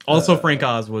 Yeah. Also, Frank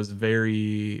Oz was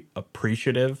very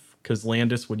appreciative because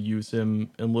Landis would use him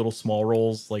in little small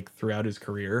roles like throughout his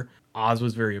career. Oz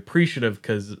was very appreciative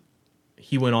because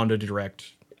he went on to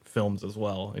direct films as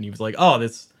well, and he was like, "Oh,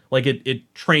 this like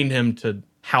it trained him to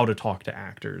how to talk to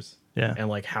actors, and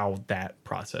like how that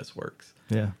process works."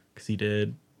 Yeah. Because he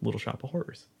did Little Shop of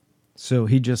Horrors. So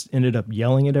he just ended up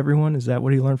yelling at everyone? Is that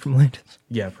what he learned from Landis?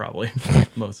 Yeah, probably.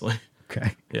 Mostly.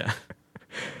 Okay. Yeah.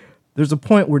 There's a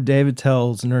point where David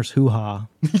tells Nurse Hoo-Ha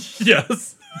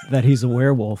Yes. that he's a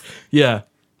werewolf. Yeah.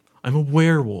 I'm a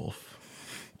werewolf.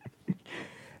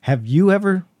 Have you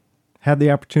ever had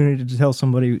the opportunity to tell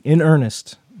somebody in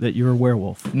earnest that you're a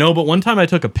werewolf? No, but one time I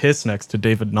took a piss next to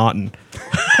David Naughton.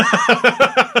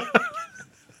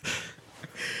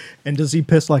 And does he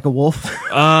piss like a wolf?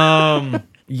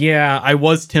 Yeah, I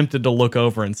was tempted to look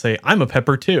over and say, I'm a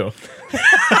pepper too.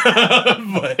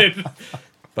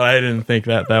 But I didn't think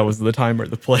that was the time or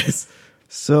the place.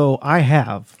 So I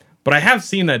have. But I have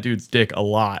seen that dude's dick a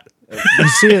lot. You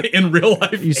see it in real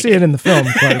life. You see it in the film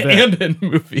quite a bit. And in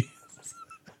movies.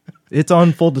 It's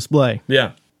on full display.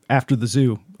 Yeah. After the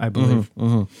zoo, I believe.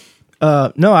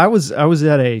 Mm-hmm. No, I was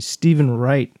at a Stephen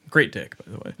Wright. Great dick,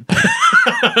 by the way.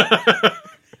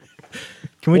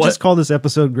 Can we just call this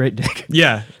episode Great Dick?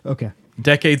 Yeah. Okay.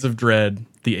 Decades of Dread,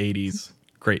 the 80s.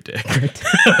 Great dick.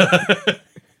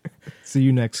 See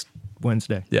you next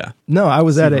Wednesday. Yeah. No, I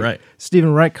was at a Wright.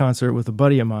 Stephen Wright concert with a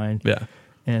buddy of mine. Yeah.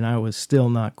 And I was still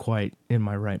not quite in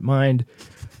my right mind.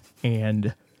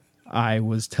 And I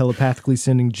was telepathically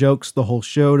sending jokes the whole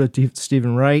show to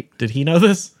Stephen Wright. Did he know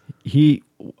this? I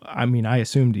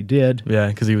assumed he did. Yeah,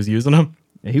 because he was using them.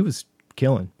 He was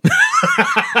killing.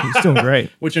 He's doing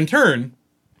great. Which in turn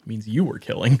means you were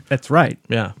killing. That's right.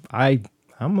 Yeah. I'm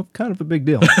kind of a big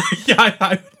deal.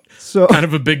 Yeah, So kind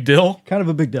of a big deal. kind of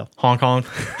a big deal. Honk honk.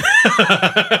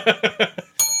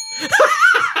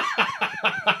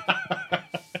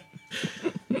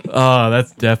 Oh,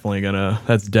 that's definitely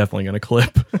gonna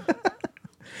clip.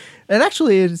 And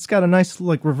actually, it's got a nice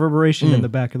like reverberation in the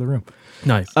back of the room.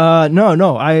 Nice.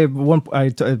 No. At one point, I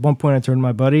turned to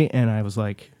my buddy and I was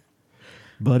like,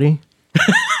 "Buddy,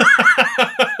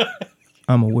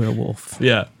 I'm a werewolf."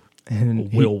 Yeah.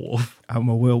 And Werewolf. I'm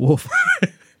a werewolf.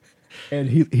 And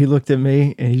he looked at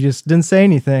me and he just didn't say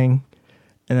anything.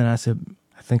 And then I said,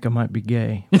 "I think I might be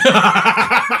gay."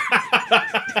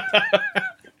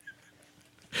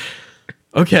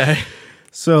 Okay.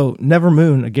 So never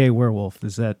moon a gay werewolf.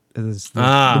 Is the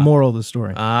moral of the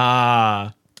story?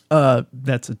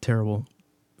 That's a terrible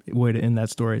way to end that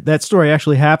story. That story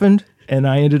actually happened, and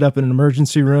I ended up in an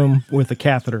emergency room with a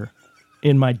catheter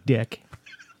in my dick.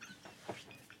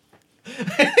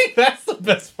 I think that's the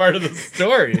best part of the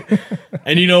story.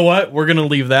 And you know what? We're gonna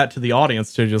leave that to the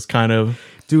audience to just kind of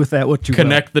Do with that what you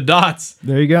connect the dots.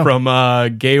 There you go. From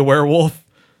gay werewolf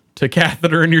to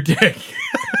catheter in your dick.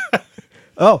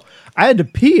 Oh, I had to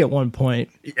pee at one point.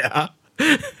 Yeah.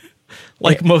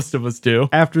 Like most of us do.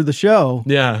 After the show.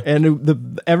 Yeah.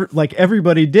 And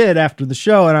everybody did after the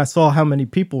show, and I saw how many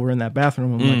people were in that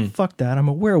bathroom. I'm like, fuck that, I'm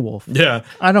a werewolf. Yeah.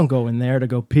 I don't go in there to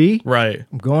go pee. Right.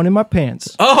 I'm going in my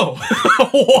pants. Oh,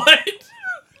 what?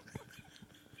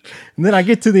 And then I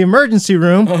get to the emergency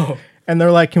room, and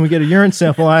they're like, "Can we get a urine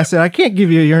sample?" And I said, "I can't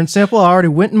give you a urine sample. I already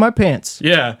went in my pants."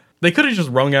 Yeah. They could have just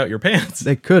wrung out your pants.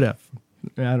 They could have.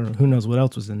 I don't know. Who knows what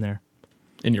else was in there?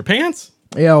 In your pants?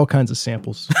 Yeah, all kinds of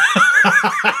samples.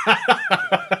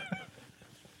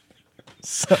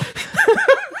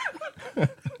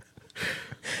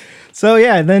 So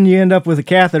yeah, and then you end up with a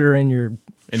catheter in your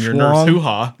nurse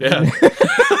hoo-ha. Yeah.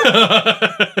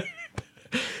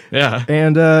 Yeah.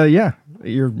 And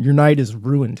your night is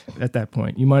ruined at that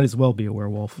point. You might as well be a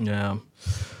werewolf. Yeah.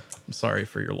 I'm sorry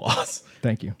for your loss.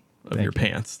 Thank you. Of your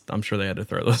pants. I'm sure they had to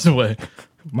throw those away.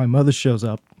 My mother shows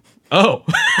up. Oh.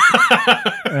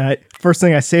 First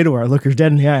thing I say to her, I look her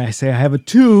dead in the eye. I say, "I have a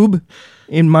tube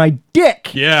in my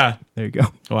dick." Yeah. There you go.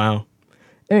 Wow.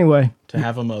 Anyway. To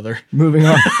have a mother. Moving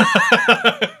on.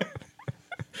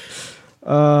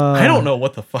 I don't know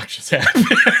what the fuck just happened.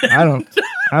 I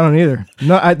don't either.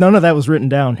 No, none of that was written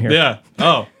down here. Yeah.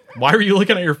 Oh. Why were you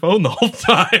looking at your phone the whole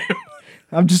time?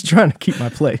 I'm just trying to keep my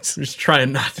place. Just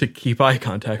trying not to keep eye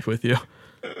contact with you.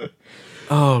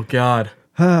 Oh, God.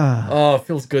 Oh, it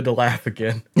feels good to laugh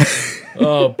again.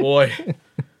 Oh, boy.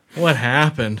 What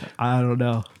happened? I don't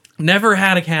know. Never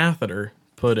had a catheter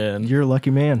put in. You're a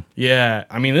lucky man. Yeah.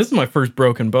 I mean, this is my first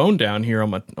broken bone down here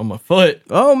on my foot.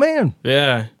 Oh, man.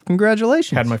 Yeah.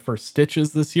 Congratulations. Had my first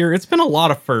stitches this year. It's been a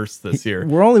lot of firsts this year.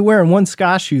 We're only wearing one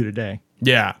Ska shoe today.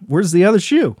 Yeah. Where's the other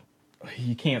shoe?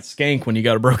 You can't skank when you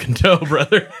got a broken toe,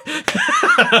 brother.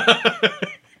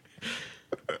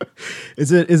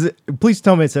 Is it? Please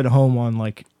tell me it's at home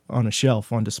on a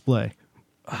shelf on display.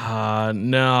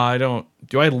 No, I don't.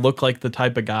 Do I look like the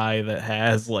type of guy that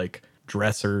has like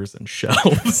dressers and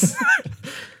shelves?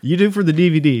 You do for the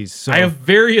DVDs. So. I have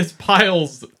various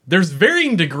piles. There's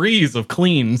varying degrees of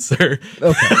clean, sir.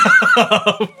 Okay.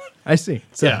 I see.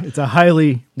 It's a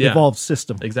highly evolved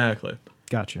system. Exactly.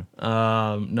 Gotcha.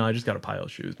 No, I just got a pile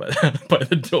of shoes by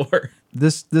the door.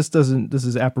 This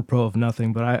is apropos of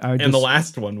nothing, but I just, and the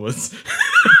last one was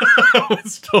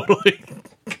was totally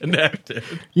connected.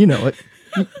 You know it.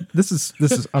 This is.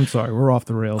 I'm sorry, we're off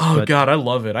the rails. Oh God, I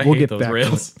love it. We'll hate those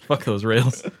rails. Fuck those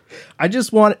rails. I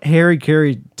just want Harry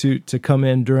Carey to come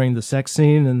in during the sex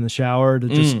scene in the shower to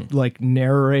just like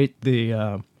narrate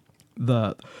the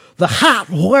hot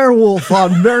werewolf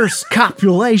on nurse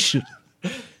copulation.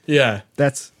 Yeah,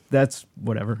 that's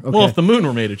whatever. Okay. Well, if the moon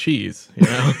were made of cheese, you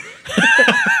know.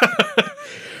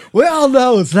 We all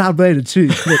know it's not made of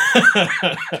cheese. But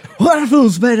what if it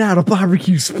was made out of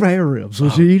barbecue spare ribs?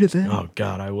 Would you eat it then? Oh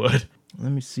God, I would.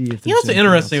 Let me see if you know what's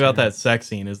interesting about that sex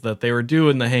scene is that they were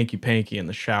doing the hanky panky in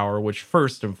the shower, which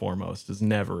first and foremost is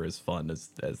never as fun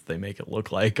as they make it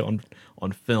look like on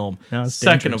film. No,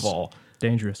 Second of all,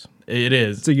 dangerous. It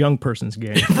is. It's a young person's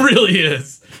game. It really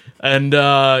is. And,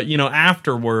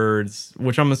 afterwards,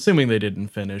 which I'm assuming they didn't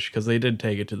finish because they did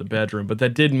take it to the bedroom, but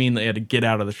that did mean they had to get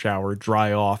out of the shower,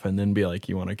 dry off, and then be like,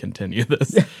 "You want to continue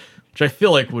this?" Which I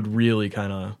feel like would really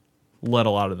kind of let a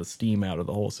lot of the steam out of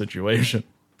the whole situation.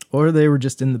 Or they were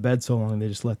just in the bed so long they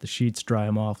just let the sheets dry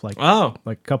them off like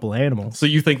a couple animals. So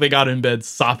you think they got in bed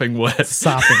sopping wet?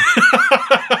 Sopping.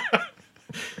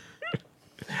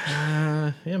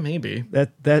 Yeah, maybe.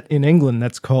 That in England,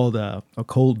 that's called a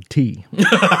cold tea.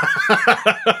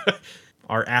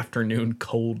 Our afternoon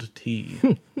cold tea.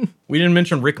 We didn't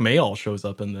mention Rick Mayall shows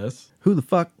up in this. Who the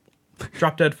fuck?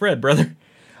 Drop Dead Fred, brother.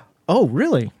 Oh,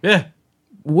 really? Yeah.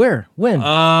 Where? When?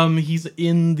 He's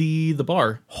in the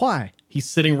bar. Why? He's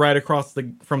sitting right across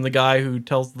from the guy who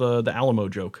tells the Alamo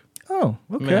joke. Oh,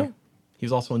 okay. Yeah.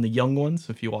 He's also in The Young Ones,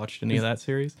 if you watched any of that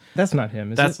series. That's not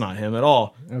him, is That's it? not him at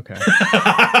all. Okay.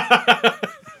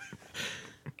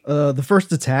 The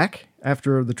first attack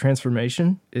after the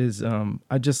transformation is,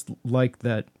 I just like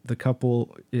that the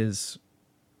couple is...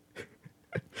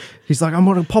 He's like, I'm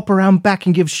going to pop around back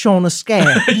and give Sean a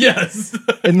scare. Yes.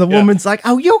 And the woman's like,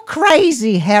 oh, you're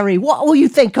crazy, Harry. What will you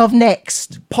think of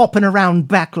next? Popping around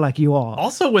back like you are.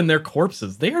 Also, when they're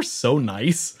corpses, they are so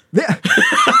nice. Like,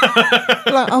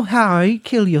 oh, Harry,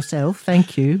 kill yourself.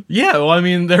 Thank you. Yeah, well, I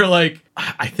mean, they're like,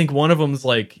 I think one of them's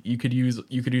like, you could use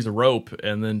a rope,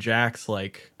 and then Jack's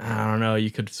like, I don't know,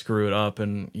 you could screw it up,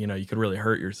 and you could really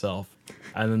hurt yourself.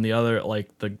 And then the other,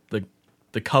 like the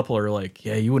couple are like,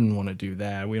 yeah, you wouldn't want to do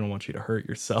that. We don't want you to hurt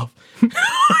yourself.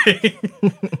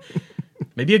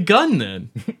 Maybe a gun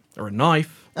then, or a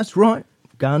knife. That's right.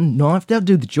 Gun, knife, they'll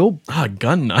do the job. Ah,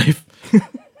 gun knife.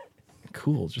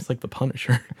 Cool, just like the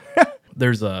Punisher.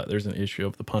 There's an issue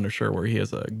of the Punisher where he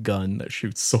has a gun that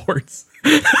shoots swords.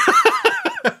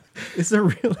 Is there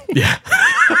really? Yeah.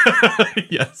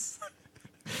 Yes.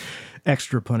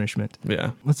 Extra punishment.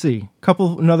 Yeah. Let's see.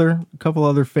 Couple other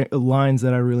lines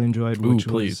that I really enjoyed, which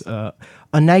please. was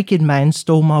a naked man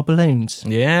stole my balloons.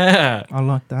 Yeah. I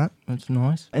like that. That's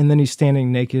nice. And then he's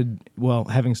standing naked, well,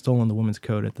 having stolen the woman's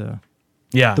coat at the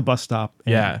bus stop.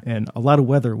 And, and a lot of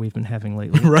weather we've been having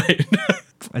lately. Right.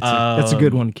 That's a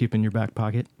good one to keep in your back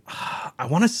pocket. I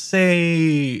want to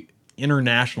say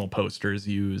international posters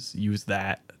use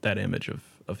that image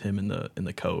of him in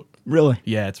the coat. Really?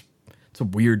 Yeah, it's a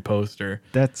weird poster.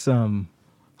 That's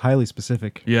highly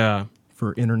specific. Yeah.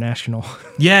 For international.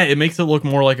 Yeah, it makes it look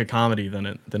more like a comedy than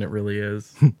it really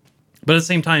is. But at the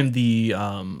same time, the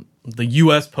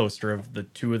US poster of the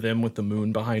two of them with the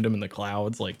moon behind them in the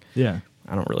clouds, like, yeah,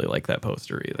 I don't really like that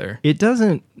poster either. It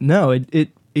doesn't. No,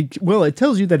 it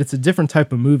tells you that it's a different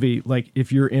type of movie. Like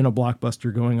if you're in a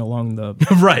Blockbuster going along the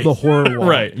right. the horror wall,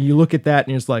 right? You look at that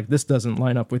and it's like, this doesn't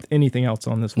line up with anything else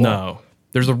on this wall. No,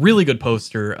 there's a really good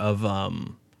poster of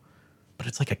but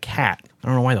it's like a cat. I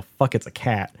don't know why the fuck it's a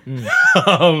cat.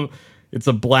 It's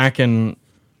a black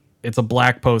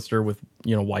poster with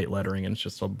white lettering, and it's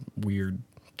just a weird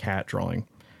cat drawing.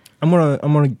 I'm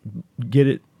gonna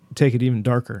take it even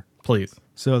darker. Please.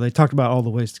 So they talked about all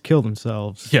the ways to kill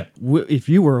themselves. Yeah. If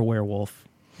you were a werewolf,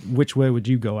 which way would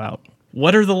you go out?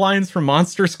 What are the lines from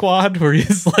Monster Squad where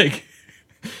he's like...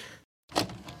 2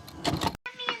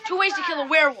 ways to kill a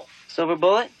werewolf. Silver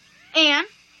bullet? And?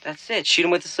 That's it. Shoot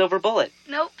him with a silver bullet.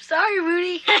 Nope. Sorry,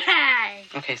 Rudy.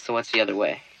 Okay, so what's the other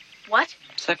way? What?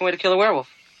 Second way to kill a werewolf.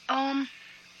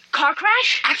 Car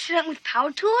crash? Accident with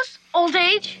power tools? Old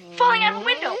age? Falling out of a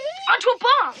window? Onto a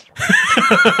bomb?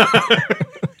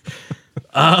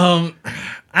 I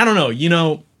don't know.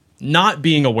 Not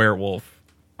being a werewolf,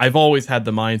 I've always had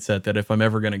the mindset that if I'm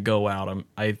ever going to go out,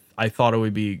 I thought it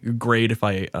would be great if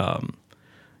I,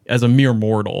 as a mere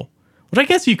mortal, which I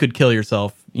guess you could kill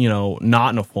yourself, not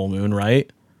in a full moon, right?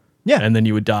 Yeah. And then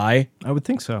you would die? I would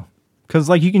think so. Because,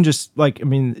 you can just,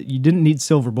 you didn't need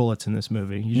silver bullets in this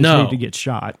movie. You just need to get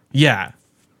shot. Yeah.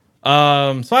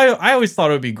 So I always thought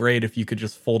it would be great if you could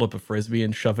just fold up a Frisbee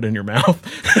and shove it in your mouth.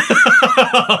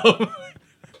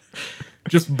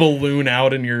 Just balloon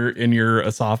out in your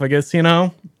esophagus,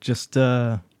 Just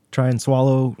try and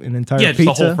swallow an entire pizza? Yeah,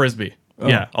 just a whole Frisbee. Oh.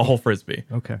 Yeah, a whole Frisbee.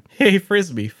 Okay. Hey,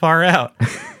 Frisbee, far out.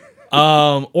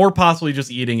 Or possibly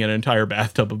just eating an entire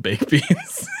bathtub of baked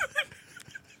beans.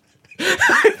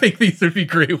 I think these would be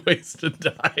great ways to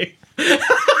die.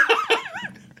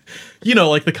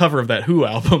 Like the cover of that Who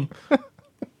album.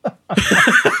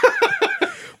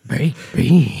 Baked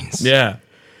beans. Yeah.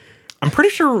 I'm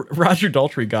pretty sure Roger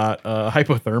Daltrey got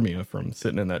hypothermia from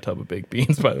sitting in that tub of baked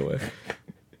beans, by the way.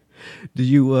 Do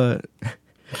you,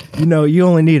 you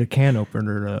only need a can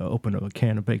opener to open a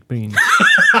can of baked beans.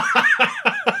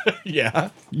 Yeah.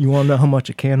 You want to know how much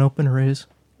a can opener is?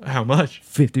 How much?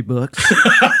 $50.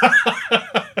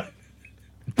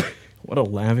 What a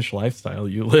lavish lifestyle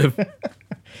you live.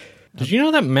 Did you know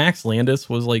that Max Landis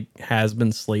has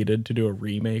been slated to do a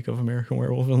remake of American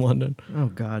Werewolf in London? Oh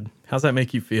God. How's that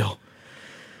make you feel?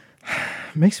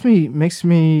 Makes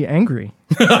me angry.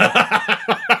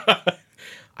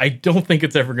 I don't think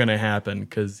it's ever going to happen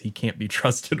because he can't be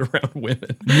trusted around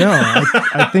women. No,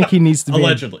 I think he needs to be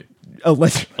Allegedly.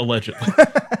 Allegedly.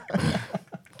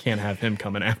 Can't have him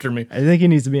coming after me. I think he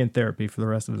needs to be in therapy for the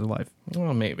rest of his life.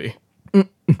 Well, maybe.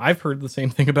 I've heard the same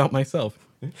thing about myself.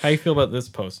 How you feel about this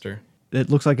poster?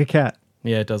 It looks like a cat.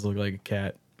 Yeah, it does look like a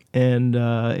cat. And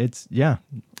it's, yeah.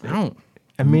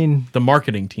 I mean, the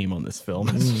marketing team on this film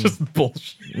is just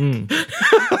bullshit.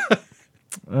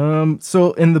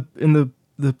 So in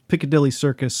the Piccadilly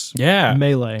Circus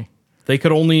melee, they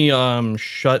could only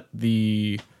shut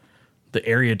the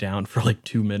area down for like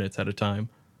 2 minutes at a time.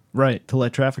 Right, to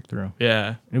let traffic through.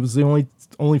 Yeah. It was the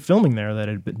only filming there that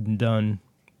had been done,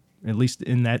 at least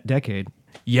in that decade.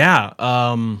 Yeah.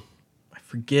 I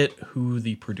forget who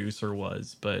the producer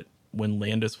was, but when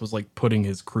Landis was like putting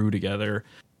his crew together,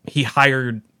 he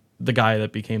hired the guy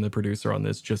that became the producer on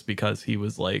this just because he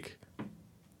was like,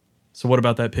 so what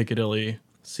about that Piccadilly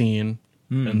scene?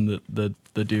 And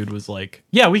the dude was like,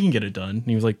 yeah, we can get it done. And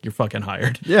he was like, you're fucking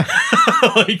hired. Yeah.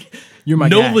 Like, you're my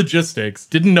no guy. logistics,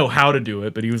 didn't know how to do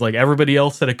it, but he was like, everybody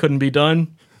else said it couldn't be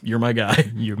done. You're my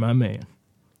guy. You're my man.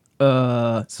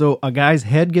 So a guy's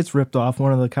head gets ripped off.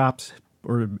 One of the cops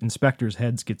or inspectors'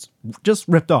 heads gets just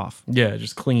ripped off. Yeah,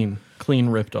 just clean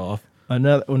ripped off.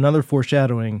 Another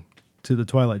foreshadowing to the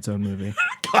Twilight Zone movie.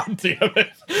 God damn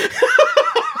it.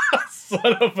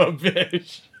 Son of a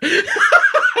bitch.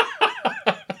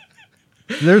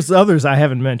 There's others I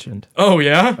haven't mentioned. Oh,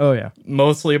 yeah? Oh, yeah.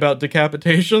 Mostly about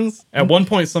decapitations. At one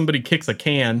point, somebody kicks a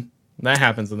can. That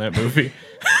happens in that movie.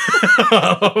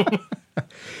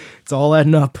 It's all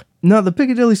adding up. No, the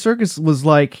Piccadilly Circus was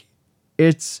like,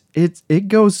 it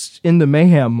goes into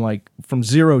mayhem like from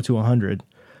 0 to 100.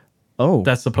 Oh,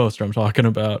 that's the poster I'm talking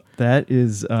about. That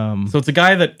is so it's a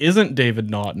guy that isn't David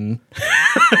Naughton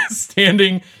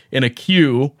standing in a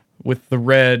queue with the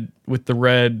red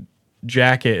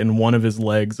jacket, and one of his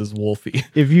legs is Wolfie.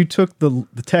 If you took the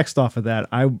text off of that,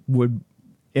 I would,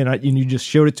 and you just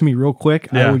showed it to me real quick,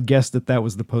 yeah. I would guess that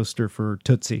was the poster for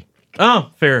Tootsie.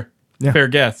 Oh, fair. Yeah. Fair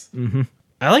guess. Mm-hmm.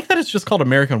 I like that it's just called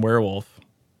American Werewolf.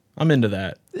 I'm into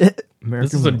that.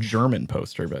 This is a German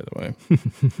poster, by the way.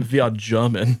 Wir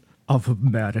German. Of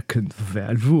American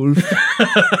Werewolf.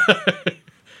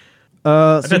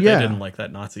 I bet they didn't like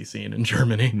that Nazi scene in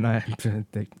Germany.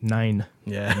 9.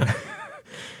 Yeah.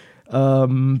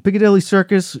 Piccadilly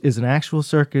Circus is an actual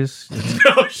circus.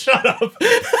 No, shut up.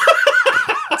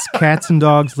 It's cats and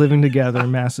dogs living together,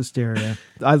 mass hysteria.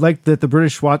 I like that the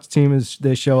British SWAT team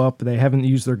they show up. They haven't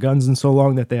used their guns in so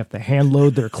long that they have to hand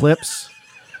load their clips.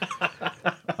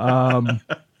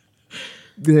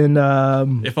 Then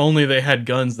if only they had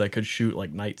guns that could shoot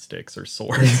like nightsticks or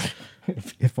swords.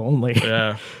 if only.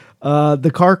 Yeah.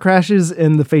 The car crashes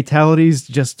and the fatalities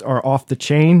just are off the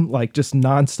chain, like just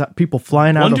nonstop. People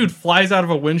flying out. One dude flies out of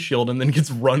a windshield and then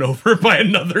gets run over by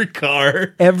another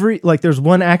car. There's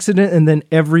one accident and then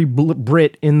every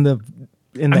Brit in the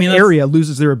area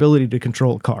loses their ability to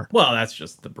control a car. Well, that's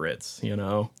just the Brits, you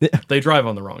know. They drive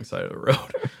on the wrong side of the road.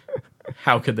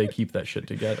 How could they keep that shit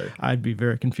together? I'd be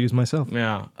very confused myself.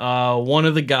 Yeah. One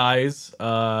of the guys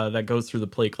that goes through the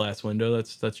plate glass window,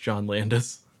 that's John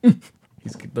Landis.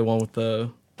 He's the one with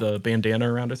the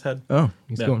bandana around his head. Oh,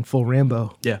 he's going full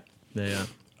Rambo. Yeah. Yeah.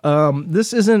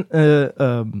 This isn't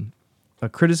a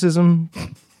criticism,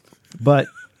 but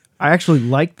I actually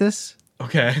like this.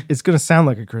 Okay. It's going to sound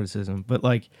like a criticism, but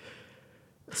like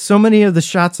so many of the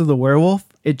shots of the werewolf,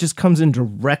 it just comes in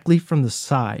directly from the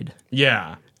side.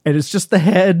 Yeah. And it's just the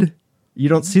head. You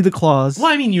don't see the claws. Well,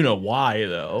 I mean, you know why,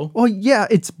 though. Well, yeah,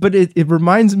 it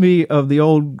reminds me of the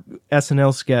old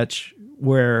SNL sketch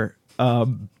where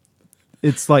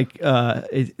it's like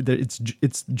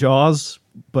it's Jaws,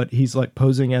 but he's like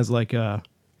posing as like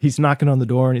he's knocking on the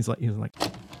door and he's like Who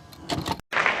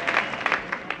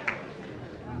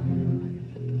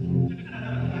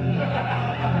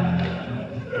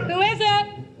is it?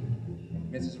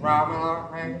 Mrs. Romolo.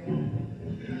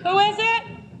 Who is it?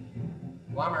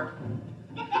 Plumber.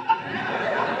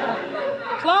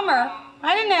 Plumber?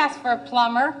 I didn't ask for a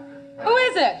plumber. Who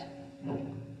is it?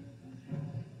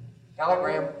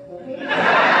 Telegram.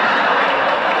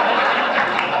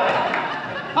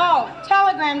 Oh,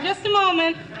 telegram. Just a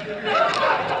moment.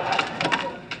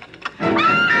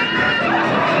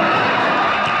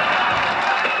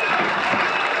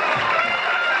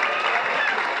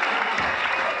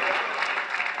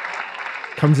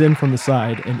 comes in from the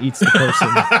side and eats the person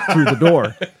through the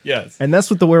door. Yes. And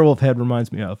that's what the werewolf head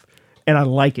reminds me of. And I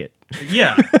like it.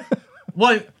 Yeah.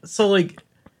 Well, so like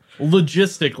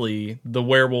logistically, the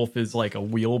werewolf is like a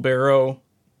wheelbarrow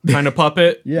kind of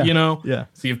puppet, Yeah. you know? Yeah.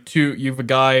 So you have a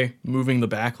guy moving the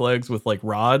back legs with like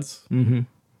rods. Mm-hmm.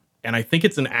 And I think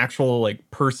it's an actual like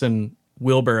person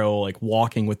wheelbarrow like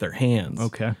walking with their hands.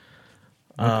 Okay.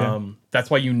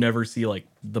 That's why you never see like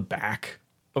the back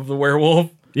of the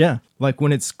werewolf. Yeah, like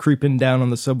when it's creeping down on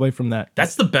the subway from that.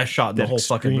 That's the best shot in the whole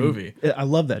fucking movie. I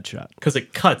love that shot. Because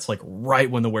it cuts like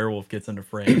right when the werewolf gets into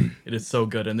frame. It is so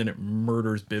good. And then it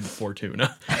murders Bib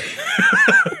Fortuna.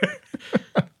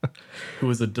 Who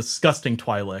is a disgusting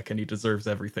Twi'lek, and he deserves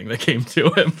everything that came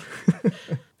to him.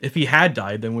 If he had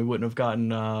died, then we wouldn't have gotten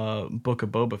Book of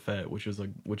Boba Fett, which is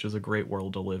a great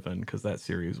world to live in, because that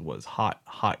series was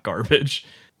hot garbage.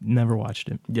 Never watched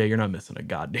it. Yeah, you're not missing a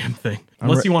goddamn thing.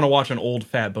 Unless you want to watch an old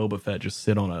fat Boba Fett just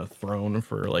sit on a throne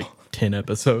for like 10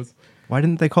 episodes. Why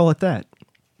didn't they call it that?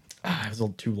 It was a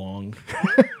little too long.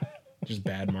 Just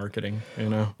bad marketing, you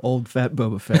know? Old fat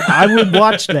Boba Fett. I would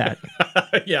watch that.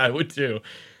 Yeah, I would too.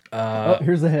 Oh,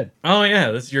 here's the head. Oh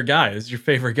yeah, this is your guy. This is your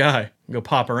favorite guy. Go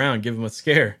pop around, give him a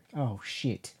scare. Oh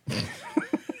shit.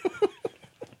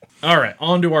 All right,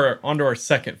 on to our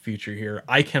second feature here.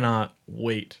 I cannot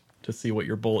wait to see what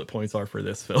your bullet points are for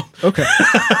this film. Okay.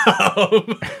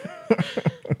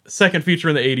 Second feature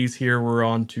in the 80s here, we're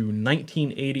on to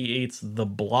 1988's The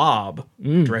Blob,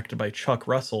 directed by Chuck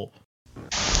Russell.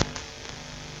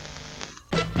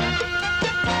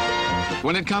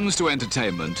 When it comes to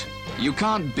entertainment, you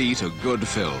can't beat a good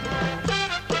film.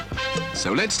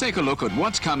 So let's take a look at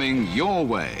what's coming your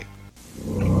way.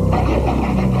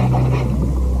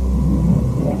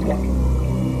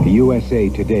 The USA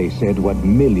Today said what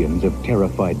millions of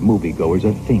terrified moviegoers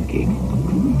are thinking.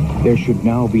 There should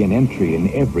now be an entry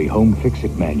in every Home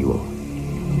Fix-It manual.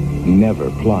 Never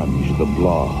plunge the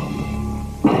blob.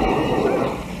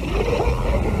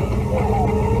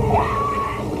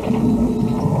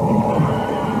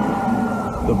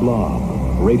 The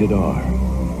Blob, rated R.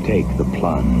 Take the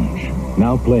plunge.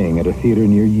 Now playing at a theater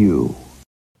near you.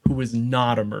 Who is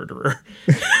not a murderer.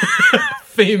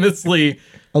 Famously...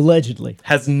 Allegedly.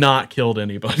 Has not killed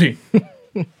anybody.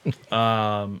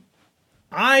 I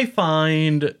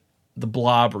find the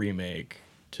Blob remake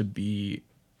to be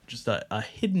just a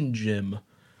hidden gem.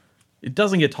 It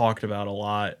doesn't get talked about a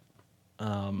lot.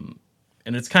 And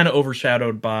it's kind of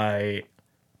overshadowed by,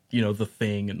 The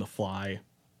Thing and The Fly.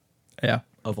 Yeah.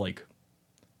 Of like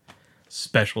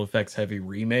special effects heavy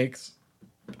remakes.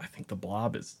 I think The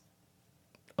Blob is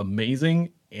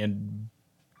amazing and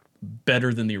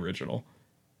better than the original.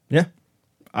 Yeah.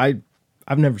 I've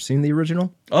never seen the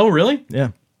original. Oh, really? Yeah.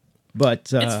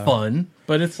 But it's fun,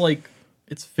 but it's like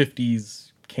it's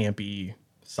 50s campy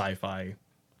sci-fi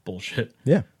bullshit.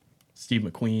 Yeah. Steve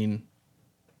McQueen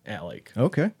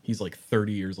okay. He's like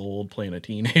 30 years old playing a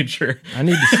teenager. I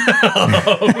need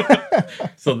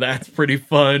to So that's pretty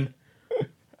fun.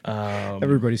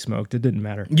 Everybody smoked. It didn't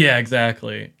matter. Yeah,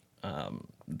 exactly.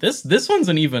 This one's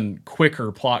an even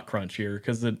quicker plot crunch here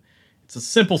because it's a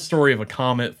simple story of a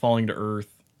comet falling to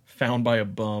Earth, found by a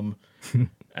bum,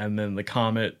 and then the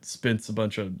comet spits a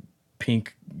bunch of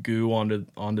pink goo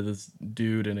onto this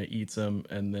dude, and it eats him,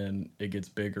 and then it gets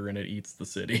bigger and it eats the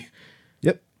city.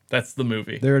 Yep. That's the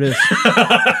movie. There it is.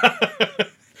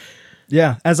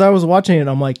 Yeah, as I was watching it,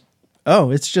 I'm like,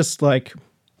 oh, it's just like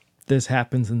this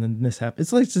happens and then this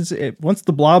happens. It's like once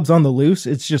the blob's on the loose,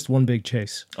 it's just one big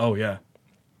chase. Oh yeah.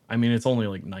 I mean, it's only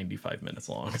like 95 minutes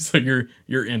long, so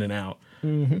you're in and out.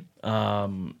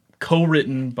 Mm-hmm.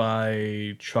 Co-written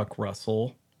by Chuck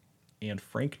Russell and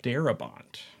Frank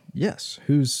Darabont. Yes,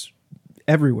 who's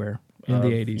everywhere in the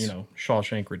 80s.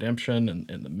 Shawshank Redemption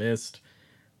and The Mist.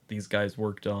 These guys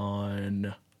worked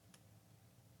on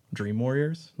Dream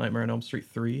Warriors, Nightmare on Elm Street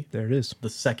 3. There it is. The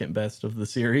second best of the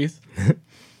series.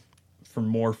 For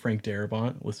more Frank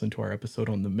Darabont, listen to our episode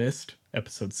on The Mist,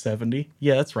 episode 70.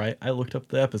 Yeah, that's right. I looked up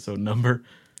the episode number.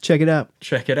 Check it out.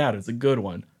 Check it out. It's a good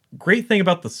one. Great thing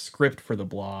about the script for The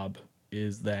Blob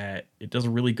is that it does a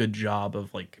really good job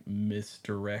of like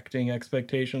misdirecting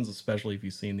expectations, especially if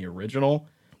you've seen the original.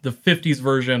 The 50s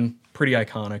version, pretty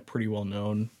iconic, pretty well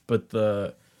known, but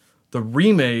the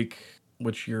remake,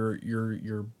 which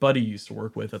your buddy used to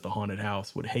work with at the haunted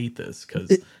house, would hate this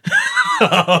because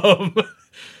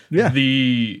yeah,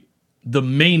 the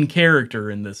main character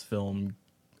in this film,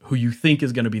 who you think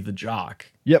is going to be the jock,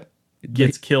 yep,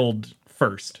 gets killed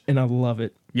first, and I love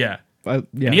it. Yeah, yeah,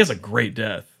 and he has a great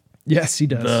death. Yes, he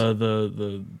does.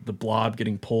 The blob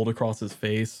getting pulled across his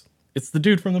face. It's the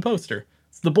dude from the poster.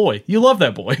 It's the boy. You love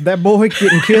that boy. That boy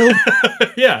getting killed.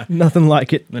 Yeah, nothing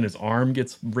like it. Then his arm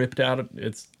gets ripped out.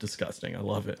 It's disgusting. I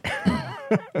love it.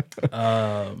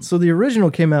 So the original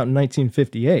came out in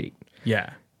 1958.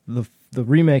 Yeah. The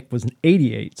remake was in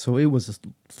 88, so it was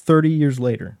 30 years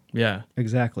later. Yeah.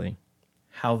 Exactly.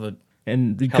 How the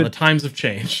times have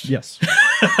changed. Yes.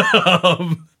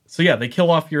 So yeah, they kill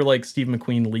off your like Steve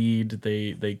McQueen lead.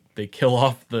 They kill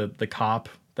off the cop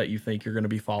that you think you're going to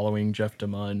be following, Jeff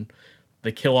DeMunn.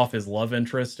 They kill off his love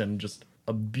interest in just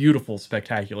a beautiful,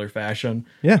 spectacular fashion.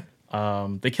 Yeah.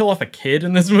 They kill off a kid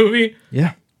in this movie.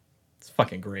 Yeah. It's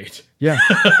fucking great. Yeah.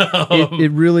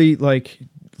 It really like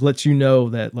lets you know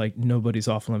that like nobody's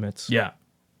off limits. Yeah.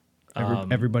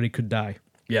 Everybody could die.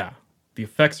 Yeah. The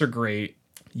effects are great.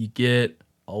 You get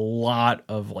a lot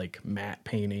of like matte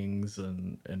paintings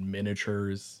and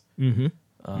miniatures. Mm-hmm.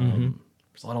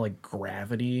 There's a lot of like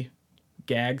gravity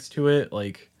gags to it.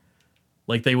 Like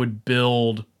they would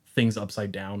build things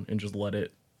upside down and just let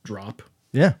it drop.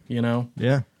 Yeah. You know?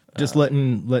 Yeah. Just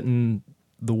letting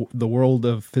the world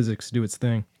of physics do its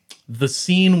thing. The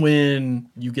scene when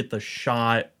you get the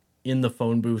shot in the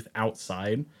phone booth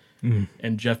outside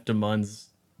and Jeff DeMunn's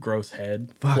gross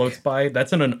head floats by,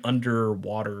 that's in an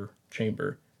underwater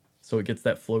chamber. So it gets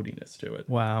that floatiness to it.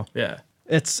 Wow. Yeah.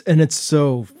 It's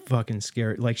so fucking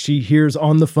scary. Like she hears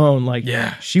on the phone, like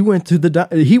yeah. he went to the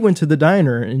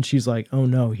diner and she's like, oh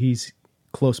no, he's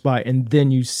close by. And then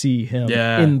you see him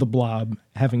in the blob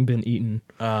having been eaten.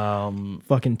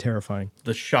 Fucking terrifying.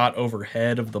 The shot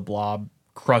overhead of the blob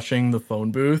crushing the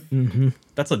phone booth.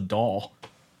 That's a doll.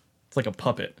 It's like a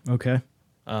puppet. Okay.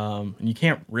 And you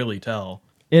can't really tell.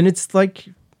 And it's like,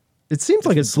 it seems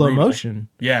like it's slow motion.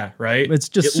 Yeah, right? It's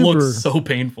just it looks so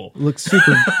painful. Looks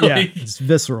super, yeah, it's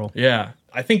visceral. Yeah.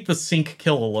 I think the sink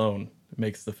kill alone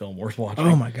makes the film worth watching.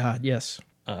 Oh my God, yes.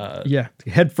 Yeah,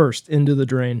 head first into the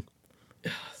drain.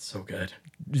 So good.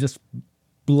 Just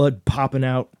blood popping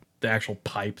out. The actual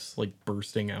pipes like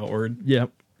bursting outward.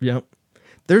 Yep.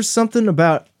 There's something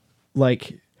about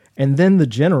like, and then the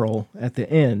general at the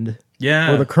end.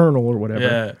 Yeah. Or the colonel or whatever.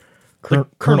 Yeah.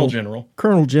 Colonel General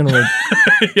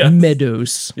yes.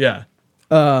 Meadows. Yeah.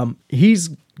 He's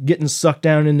getting sucked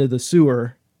down into the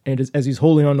sewer, and as he's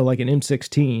holding on to like an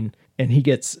M16, and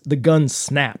the gun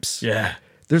snaps. Yeah.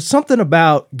 There's something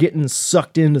about getting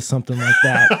sucked into something like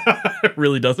that. It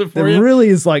really does it for you. It really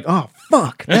is like, oh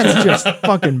fuck, that's just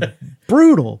fucking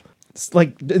brutal. It's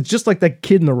just like that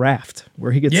kid in the raft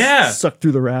where he gets sucked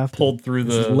through the raft, pulled through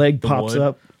his leg pops wood.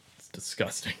 up. It's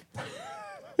disgusting.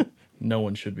 No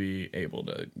one should be able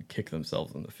to kick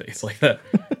themselves in the face like that.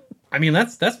 I mean,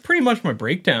 that's pretty much my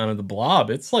breakdown of the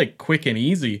Blob. It's like quick and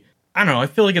easy. I don't know. I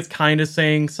feel like it's kind of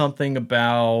saying something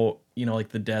about, like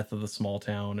the death of the small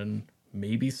town and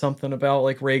maybe something about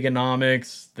like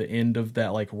Reaganomics, the end of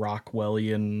that like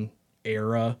Rockwellian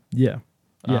era. Yeah.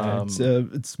 Yeah.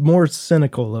 It's more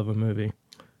cynical of a movie.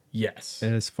 Yes.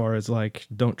 As far as like,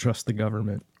 don't trust the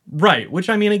government. Right, which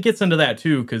I mean, it gets into that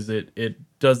too, because it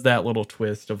does that little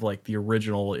twist of like the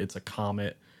original, it's a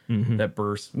comet that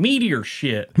bursts meteor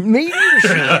shit.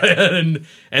 and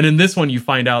in this one, you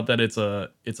find out that it's a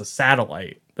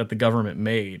satellite that the government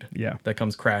made. Yeah, that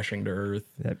comes crashing to Earth.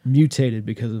 That mutated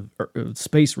because of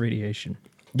space radiation.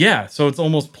 Yeah, so it's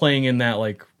almost playing in that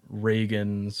like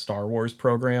Reagan Star Wars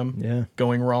program. Yeah,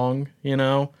 going wrong,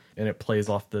 and it plays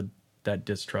off that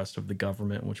distrust of the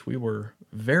government, which we were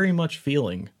very much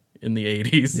feeling in the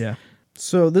 80s. Yeah.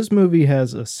 So this movie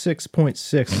has a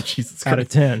 6.6 out of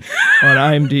 10 on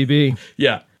IMDb.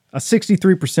 Yeah. A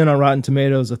 63% on Rotten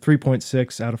Tomatoes, a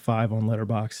 3.6 out of 5 on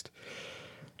Letterboxd.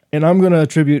 And I'm going to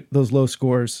attribute those low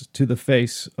scores to the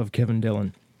face of Kevin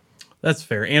Dillon. That's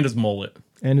fair. And his mullet.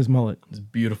 His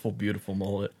beautiful, beautiful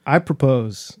mullet. I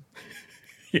propose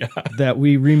that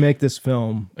we remake this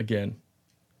film. Again.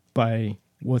 By,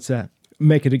 what's that?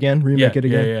 Make it again? Remake it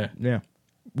again? Yeah.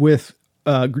 With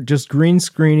just green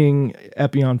screening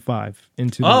Epion 5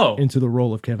 into the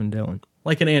role of Kevin Dillon.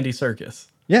 Like an Andy Serkis.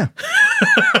 Yeah.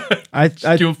 I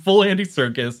do a full Andy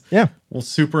Serkis. Yeah. We'll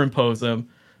superimpose him.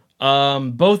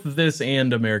 Both this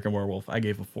and American Werewolf, I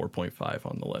gave a 4.5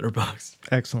 on the Letterboxd.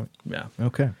 Excellent. Yeah.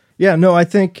 Okay. Yeah, no, I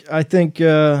think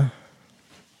the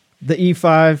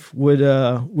E5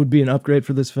 would be an upgrade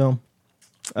for this film.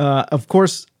 Of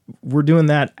course, we're doing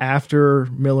that after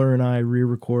Miller and I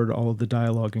re-record all of the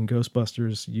dialogue in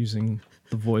Ghostbusters using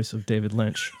the voice of David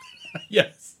Lynch.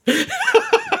 Yes.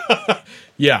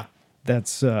 Yeah.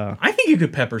 That's I think you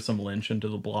could pepper some Lynch into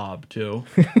the Blob too.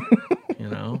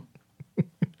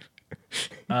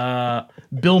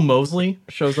 Bill Moseley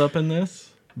shows up in this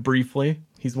briefly.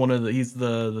 He's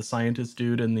the scientist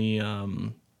dude in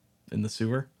the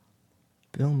sewer.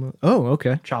 Oh,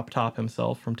 okay. Chop Top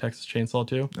himself from Texas Chainsaw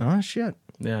 2. Oh shit.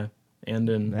 Yeah.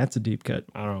 And that's a deep cut.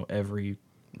 I don't know, every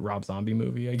Rob Zombie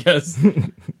movie, I guess.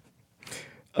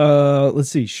 Let's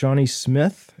see, Shawnee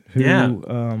Smith, who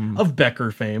of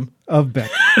Becker fame. Of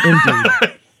Becker, indeed.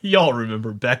 Y'all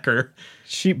remember Becker.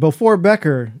 Before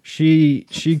Becker,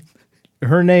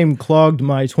 her name clogged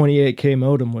my 28K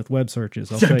modem with web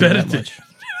searches. I'll tell you that much.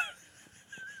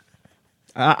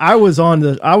 I was on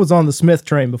the Smith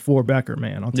train before Becker,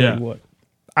 man. I'll tell you what.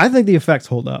 I think the effects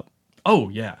hold up. Oh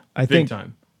yeah, I big think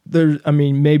time.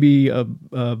 Maybe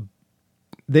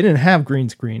they didn't have green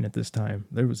screen at this time.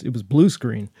 It was blue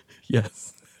screen.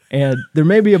 Yes. And there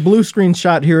may be a blue screen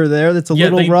shot here or there that's a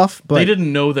little rough, but they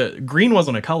didn't know that green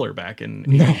wasn't a color back in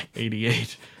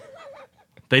 88.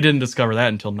 They didn't discover that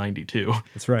until 92.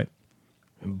 That's right.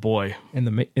 And boy, and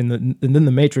then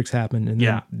the Matrix happened, and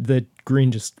yeah, the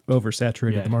green just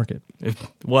oversaturated the market.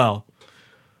 Well,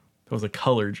 it was a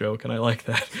color joke, and I like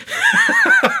that.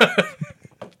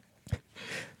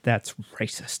 That's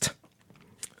racist.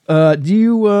 Do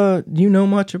you know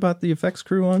much about the effects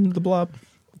crew on The Blob?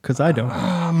 Because I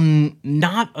don't.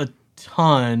 Not a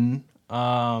ton.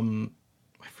 I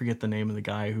forget the name of the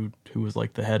guy who was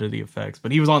like the head of the effects,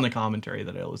 but he was on the commentary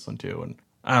that I listened to, and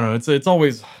I don't know. It's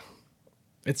always,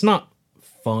 it's not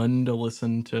fun to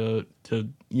listen to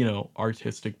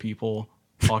artistic people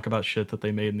talk about shit that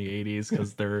they made in the 80s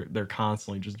because they're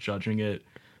constantly just judging it.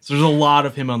 So there's a lot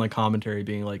of him on the commentary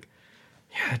being like,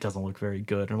 yeah, it doesn't look very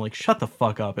good. And I'm like, shut the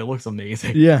fuck up. It looks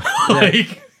amazing. Yeah.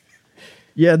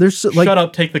 Yeah, there's like, shut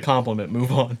up, take the compliment,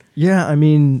 move on. Yeah,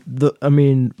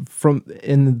 from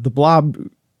in The Blob,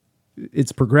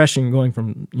 it's progression going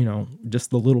from, just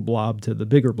the little blob to the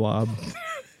bigger blob.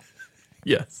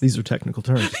 Yes. These are technical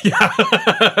terms. Yeah.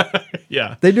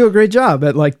 Yeah. They do a great job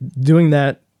at like doing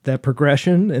that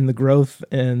progression and the growth,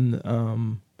 and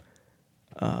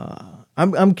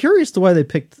I'm curious to why they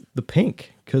picked the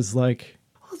pink, because like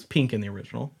it was pink in the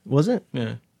original. Was it?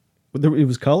 Yeah. It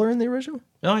was color in the original?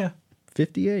 Oh yeah.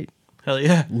 58. Hell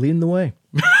yeah. Leading the way.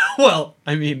 Well,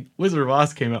 I mean, Wizard of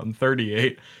Oz came out in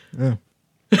 38. Yeah.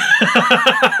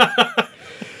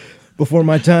 Before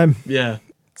my time. Yeah.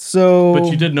 So,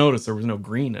 but you did notice there was no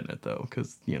green in it though,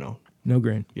 because no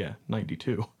green. Yeah,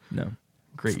 92. No.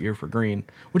 Great year for green,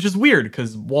 which is weird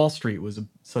because Wall Street was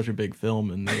such a big film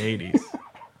in the 80s,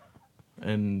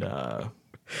 and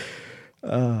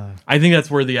I think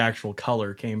that's where the actual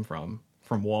color came from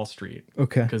Wall Street.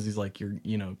 Okay. Because he's like, you're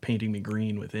painting me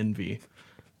green with envy,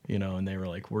 and they were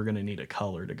like, we're gonna need a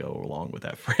color to go along with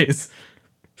that phrase,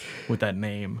 with that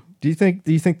name. Do you think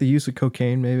the use of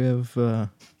cocaine maybe have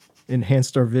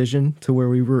enhanced our vision to where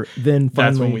we were then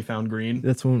finally? That's when we found green.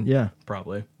 That's when, yeah,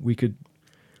 probably we could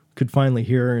finally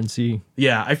hear and see.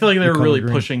 Yeah, I feel like they were really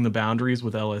green. pushing the boundaries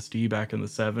with LSD back in the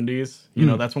 70s.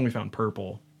 That's when we found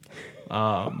purple.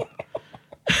 But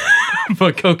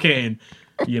cocaine,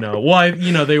 they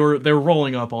were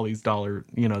rolling up all these these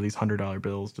 $100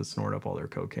 bills to snort up all their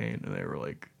cocaine, and they were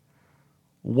like,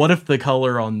 what if the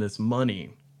color on this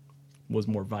money was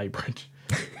more vibrant?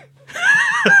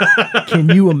 Can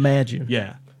you imagine?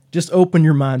 Yeah. Just open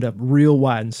your mind up real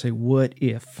wide and say, what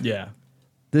if? Yeah.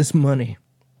 This money,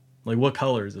 like, what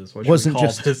color is this? What should we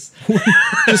call this?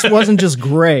 Just wasn't just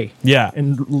gray. Yeah.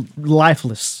 And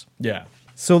lifeless. Yeah.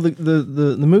 So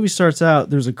the movie starts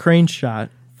out, there's a crane shot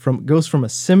goes from a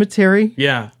cemetery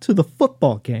to the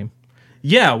football game.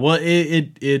 Yeah, well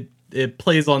it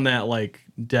plays on that like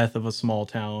death of a small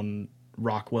town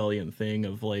Rockwellian thing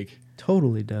of like,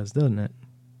 totally does, doesn't it?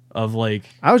 Of like,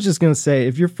 I was just gonna say,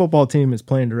 if your football team is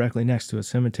playing directly next to a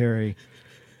cemetery,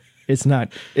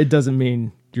 it doesn't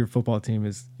mean your football team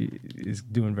is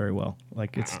doing very well.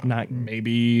 Like, it's not.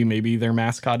 Maybe their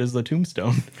mascot is the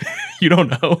tombstone. You don't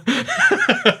know.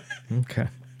 Okay.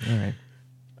 All right.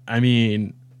 I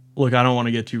mean, look, I don't want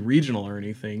to get too regional or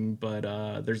anything, but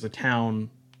there's a town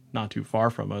not too far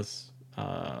from us,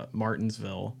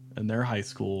 Martinsville, and their high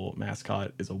school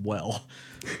mascot is a well.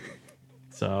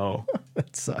 So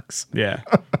that sucks. Yeah.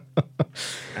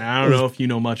 I don't know if you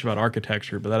know much about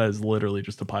architecture, but that is literally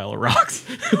just a pile of rocks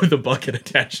with a bucket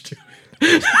attached to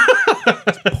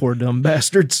it. Poor dumb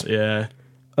bastards. Yeah.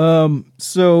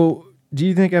 So do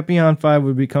you think Epion 5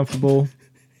 would be comfortable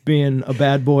being a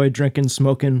bad boy, drinking,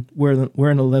 smoking,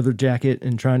 wearing a leather jacket,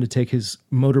 and trying to take his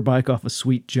motorbike off of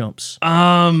sweet jumps?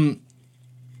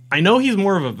 I know he's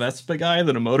more of a Vespa guy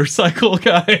than a motorcycle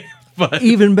guy. But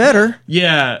even better.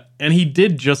 Yeah, and he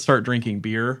did just start drinking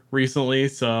beer recently,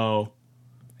 so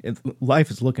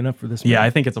life is looking up for this man. Yeah, I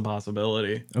think it's a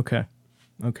possibility. Okay.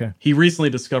 He recently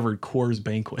discovered Coors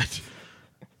Banquet,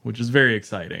 which is very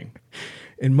exciting.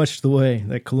 In much the way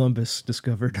that Columbus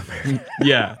discovered America.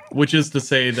 Yeah, which is to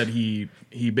say that he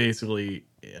basically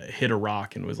hit a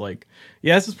rock and was like,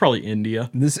 yeah, this is probably India.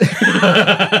 This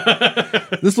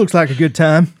looks like a good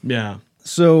time. Yeah.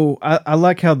 So I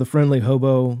like how the friendly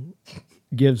hobo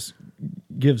gives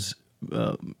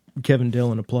Kevin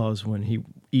Dillon applause when he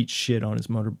eats shit on his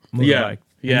motorbike.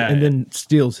 Yeah. And then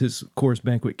steals his Coors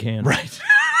Banquet can. Right.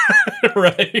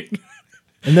 Right.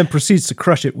 And then proceeds to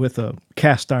crush it with a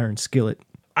cast iron skillet.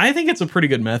 I think it's a pretty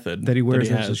good method that he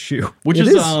wears as a shoe. Which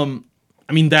is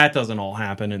I mean, that doesn't all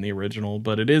happen in the original,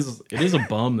 but it is a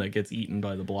bum that gets eaten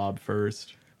by the blob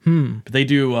first. But they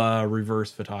do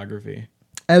reverse photography.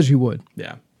 As you would.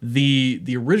 Yeah.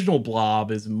 The original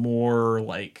blob is more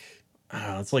like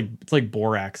it's like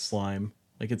borax slime.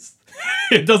 Like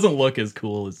it doesn't look as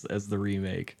cool as the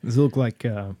remake. Does it look like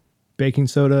baking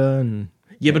soda and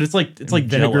yeah, but it's like vinegar?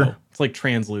 Jell-O. It's like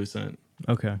translucent.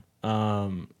 Okay.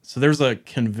 So there's a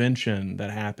convention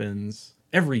that happens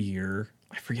every year.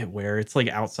 I forget where. It's like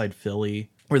outside Philly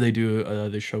where they do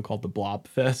this show called the Blob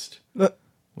Fest,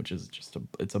 which is just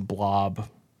it's a blob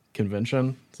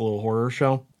convention. It's a little horror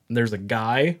show. And there's a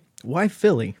guy. Why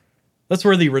Philly? That's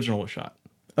where the original was shot.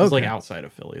 It's like Okay. outside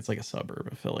of Philly. It's like a suburb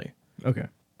of Philly. Okay.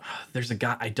 There's a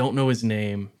guy, I don't know his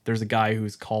name. There's a guy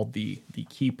who's called the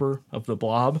keeper of the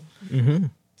blob. Mm-hmm.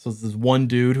 So it's this one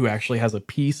dude who actually has a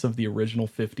piece of the original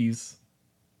 50s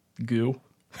goo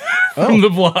from the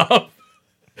blob.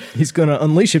 He's going to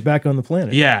unleash it back on the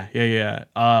planet. Yeah.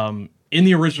 In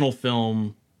the original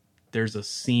film, there's a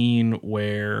scene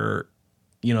where,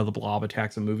 the blob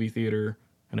attacks a movie theater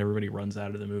and everybody runs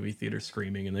out of the movie theater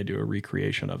screaming, and they do a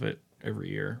recreation of it every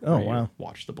year. Oh, where you wow.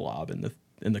 watch the blob in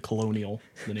the Colonial,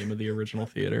 the name of the original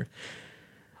theater.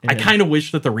 I kind of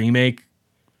wish that the remake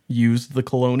used the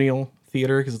Colonial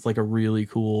theater because it's like a really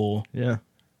cool,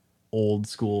 old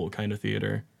school kind of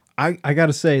theater. I got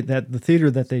to say that the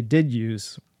theater that they did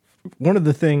use, one of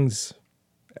the things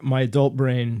my adult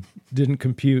brain didn't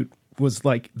compute was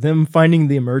like them finding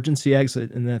the emergency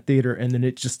exit in that theater, and then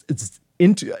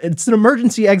it's an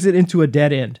emergency exit into a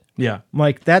dead end. Yeah. I'm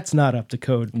like, that's not up to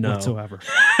code No. whatsoever.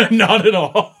 Not at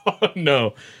all.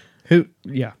 No.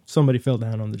 Somebody fell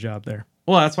down on the job there.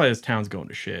 Well, that's why this town's going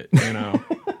to shit,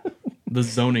 The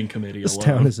zoning committee This alone.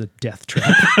 town is a death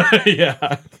trap.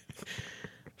 Yeah.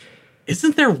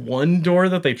 Isn't there one door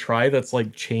that they try that's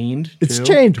like chained? It's too?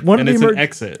 chained. One and of it's the an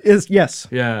exit. Yes.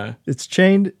 Yeah. It's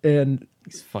chained, and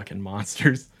these fucking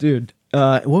monsters, dude.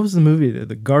 What was the movie?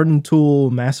 The Garden Tool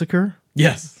Massacre.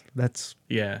 Yes. That's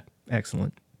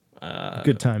excellent.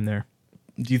 Good time there.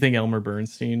 Do you think Elmer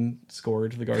Bernstein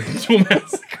scored the Garden Tool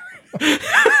Massacre?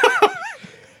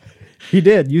 He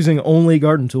did, using only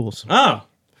garden tools. Oh,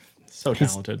 so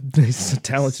talented. He's a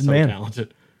talented man.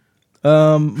 Talented.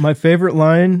 My favorite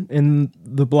line in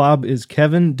The Blob is,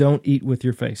 "Kevin, don't eat with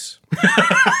your face."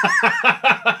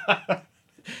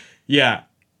 Yeah.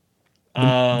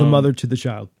 The mother to the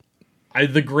child.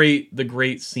 The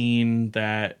great scene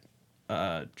that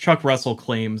Chuck Russell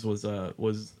claims was a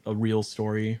real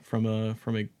story from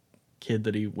a kid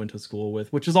that he went to school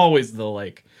with, which is always the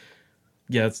like,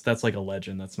 that's like a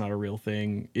legend. That's not a real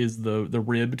thing. Is the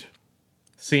ribbed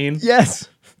scene? Yes.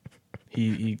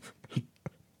 He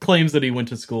claims that he went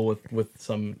to school with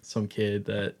some kid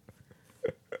that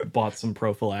bought some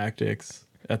prophylactics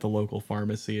at the local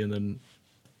pharmacy and then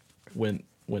went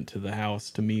to the house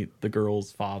to meet the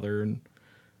girl's father, and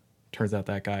turns out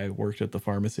that guy worked at the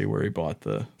pharmacy where he bought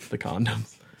the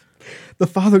condoms. The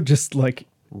father just like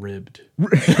ribbed.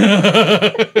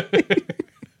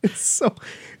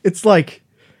 It's like,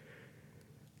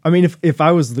 I mean, if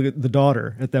I was the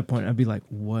daughter at that point, I'd be like,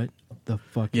 what the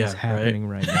fuck is happening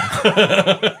right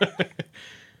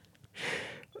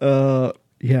now?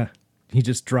 He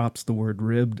just drops the word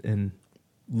ribbed and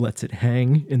lets it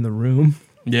hang in the room.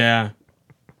 Yeah.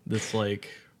 This like,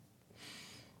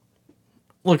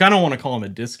 look, I don't want to call him a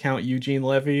discount Eugene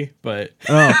Levy, but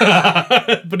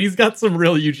but he's got some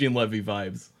real Eugene Levy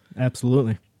vibes.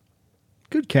 Absolutely.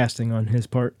 Good casting on his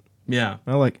part. Yeah.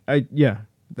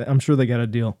 I'm sure they got a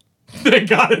deal. They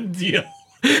got a deal.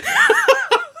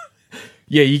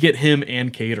 Yeah, you get him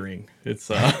and catering. It's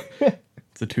a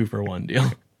 2-for-1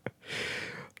 deal.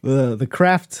 The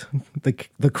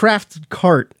craft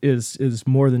cart is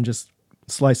more than just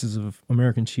slices of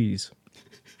American cheese.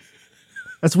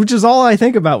 Which is all I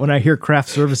think about when I hear craft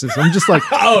services. I'm just like,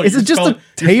 is it just a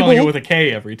table? You're spelling it with a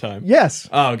K every time. Yes.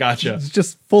 Oh, gotcha. It's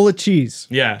just full of cheese.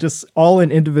 Yeah. Just all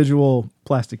in individual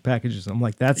plastic packages. I'm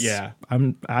like, Yeah.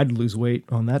 I'd lose weight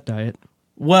on that diet.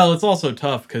 Well, it's also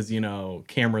tough because,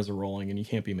 cameras are rolling and you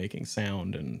can't be making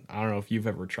sound. And I don't know if you've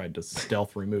ever tried to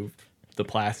stealth remove the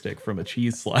plastic from a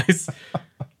cheese slice.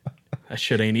 That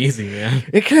shit ain't easy, man.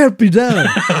 It can't be done.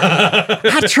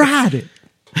 I tried it.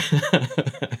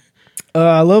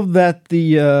 I love that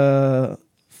the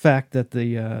fact that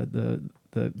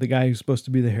the guy who's supposed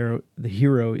to be the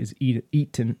hero is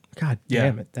eaten. God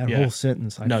damn it! That whole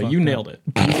sentence. You nailed it.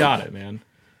 You got it, man.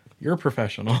 You're a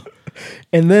professional.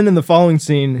 And then in the following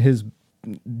scene, his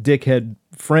dickhead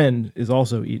friend is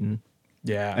also eaten.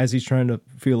 Yeah. As he's trying to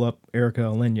feel up Erica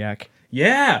Lenyak.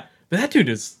 Yeah, but that dude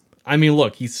is I mean,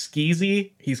 look, he's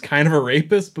skeezy. He's kind of a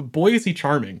rapist, but boy, is he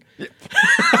charming.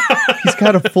 He's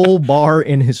got a full bar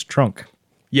in his trunk.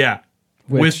 Yeah.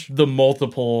 Which- With the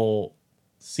multiple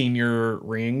senior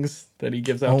rings that he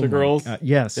gives out to my girls. God,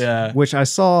 yes. Yeah. Which I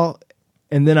saw,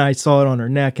 and then I saw it on her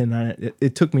neck, and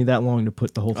it took me that long to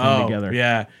put the whole thing together.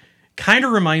 Yeah. Kind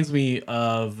of reminds me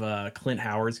of Clint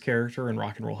Howard's character in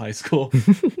Rock and Roll High School.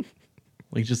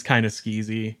 Like, just kind of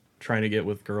skeezy, trying to get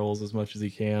with girls as much as he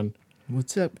can.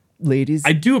 What's up, ladies?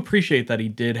 I do appreciate that he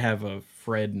did have a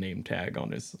Fred name tag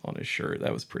on his shirt.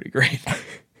 That was pretty great.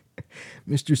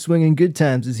 Mr. Swinging Good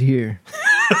Times is here.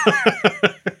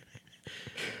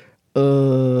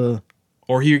 Or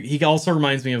he also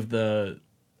reminds me of the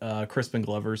Crispin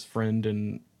Glover's friend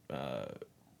in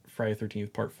Friday the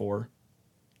 13th Part 4,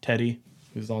 Teddy,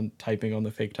 who's on typing on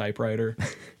the fake typewriter.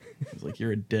 He's like,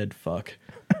 "You're a dead fuck."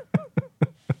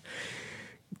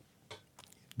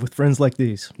 With friends like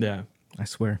these. Yeah. I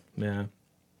swear. Yeah.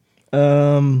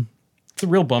 It's a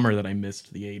real bummer that I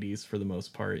missed the 80s for the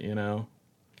most part, you know?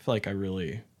 I feel like I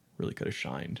really, really could have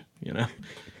shined, you know?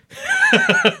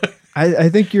 I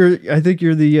think you're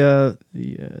the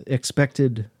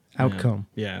expected outcome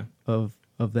Yeah. of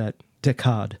that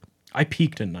decade. I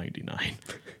peaked in 99.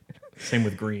 Same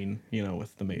with Green, you know,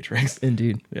 with The Matrix.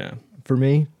 Indeed. Yeah. For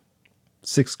me,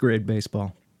 6th grade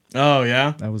baseball. Oh,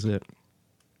 yeah? That was it.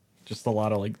 Just a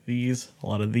lot of these, a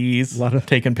lot of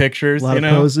taking pictures, A lot you of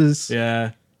know? poses.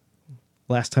 Yeah.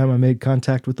 Last time I made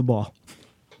contact with the ball.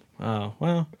 Oh,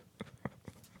 well.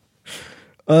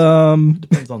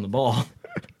 Depends on the ball.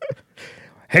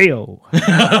 Heyo.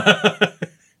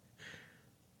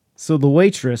 So the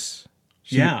waitress,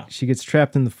 she gets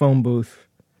trapped in the phone booth.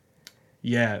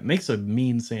 Yeah, it makes a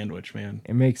mean sandwich, man.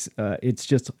 It makes it's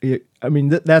just. I mean,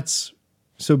 that's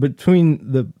so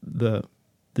between the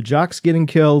jocks getting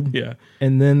killed, yeah,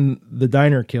 and then the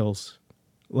diner kills.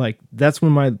 Like that's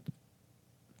when my,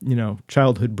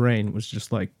 childhood brain was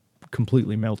just like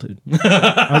completely melted.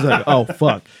 I was like, oh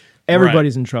fuck,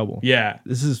 everybody's in trouble. Yeah,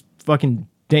 this is fucking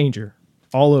danger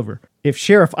all over. If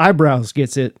Sheriff Eyebrows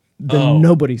gets it, then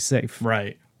nobody's safe.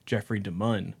 Right, Jeffrey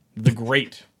DeMunn, the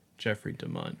great Jeffrey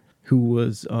DeMunn. Who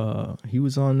was he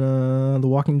was on The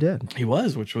Walking Dead. He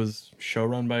was, which was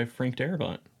showrun by Frank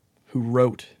Darabont, who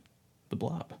wrote The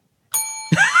Blob.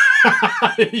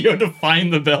 You had to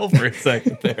find the bell for a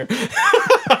second there.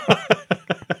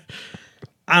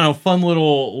 I don't know, fun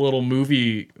little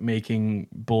movie making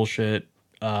bullshit.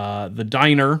 The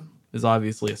diner is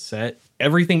obviously a set.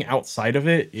 Everything outside of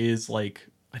it is like,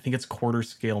 I think it's quarter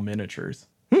scale miniatures.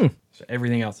 So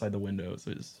everything outside the windows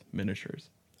is miniatures.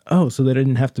 Oh, so they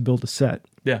didn't have to build a set.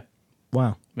 Yeah.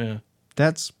 Wow. Yeah.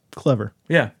 That's clever.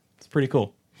 Yeah. It's pretty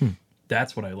cool.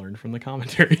 That's what I learned from the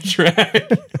commentary track.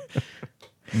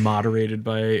 Moderated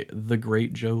by the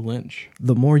great Joe Lynch.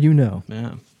 The more you know.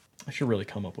 Yeah. I should really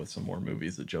come up with some more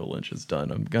movies that Joe Lynch has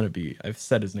done. I've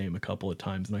said his name a couple of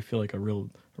times and I feel like a real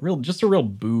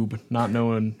boob not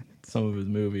knowing some of his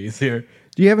movies here.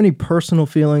 Do you have any personal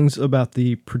feelings about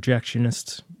the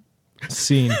projectionist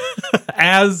scene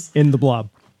as in The Blob?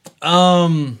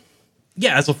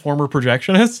 Yeah, as a former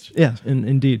projectionist. Yeah,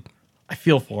 indeed. I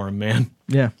feel for him, man.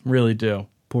 Yeah. Really do.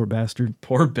 Poor bastard.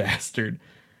 Poor bastard.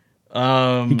 He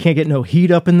can't get no heat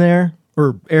up in there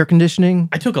or air conditioning.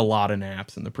 I took a lot of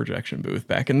naps in the projection booth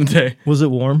back in the day. Was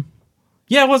it warm?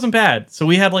 Yeah, it wasn't bad. So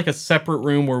we had like a separate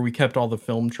room where we kept all the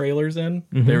film trailers in.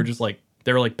 Mhm.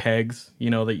 They were like pegs,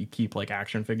 that you keep like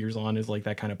action figures on, is like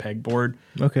that kind of pegboard.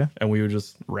 Okay. And we would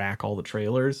just rack all the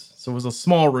trailers. So it was a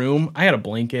small room. I had a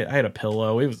blanket, I had a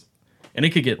pillow. And it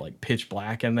could get like pitch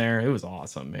black in there. It was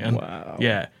awesome, man. Wow.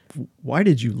 Yeah. Why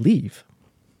did you leave?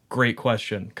 Great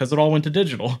question. Because it all went to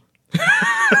digital.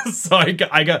 So I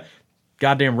got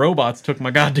goddamn robots took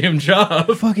my goddamn job.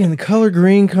 Fucking the color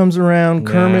green comes around.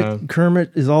 Yeah.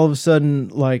 Kermit is all of a sudden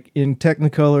like in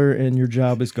Technicolor and your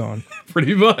job is gone.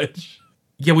 Pretty much.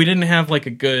 Yeah, we didn't have like a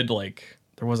good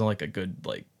there wasn't like a good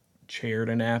chair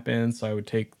to nap in, so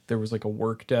there was like a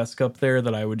work desk up there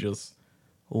that I would just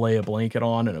lay a blanket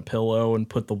on and a pillow and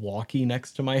put the walkie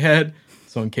next to my head.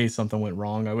 So in case something went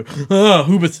wrong, I would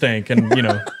hoobastank and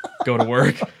go to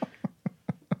work.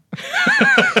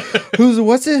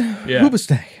 What's it? Yeah.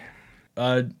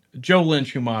 Hoobastank. Joe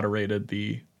Lynch, who moderated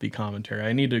the commentary.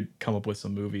 I need to come up with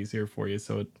some movies here for you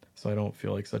so I don't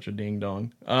feel like such a ding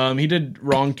dong. He did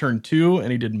Wrong Turn 2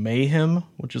 and he did Mayhem,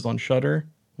 which is on Shudder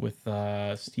with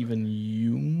Stephen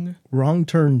Yeun. Wrong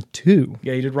Turn 2.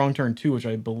 Yeah, he did Wrong Turn 2, which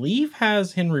I believe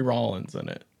has Henry Rollins in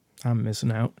it. I'm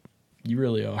missing out. You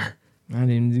really are. I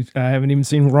haven't even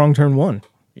seen Wrong Turn 1.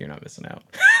 You're not missing out.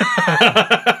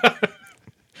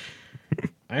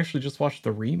 I actually just watched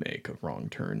the remake of Wrong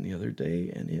Turn the other day,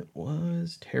 and it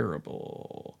was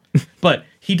terrible. But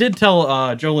he did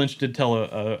tell, Joe Lynch did tell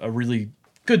a really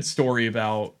good story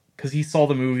about, because he saw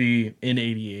the movie in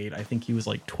 88. I think he was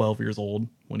like 12 years old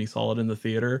when he saw it in the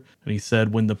theater. And he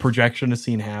said when the projection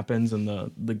scene happens and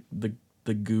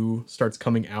the goo starts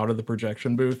coming out of the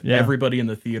projection booth, everybody in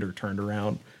the theater turned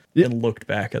around and looked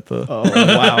back at the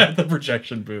at the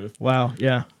projection booth. Wow,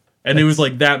 yeah. And it was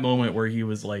like that moment where he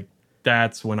was like,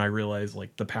 that's when I realized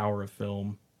like the power of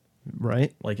film.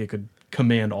 Right. Like it could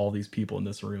command all these people in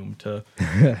this room to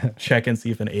check and see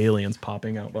if an alien's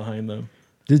popping out behind them.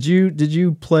 Did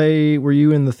you play, were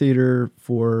you in the theater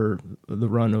for the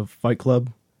run of Fight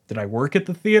Club? Did I work at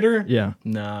the theater? Yeah.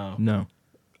 No.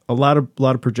 A lot of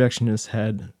projectionists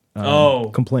had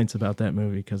complaints about that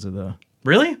movie because of the...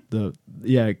 Really?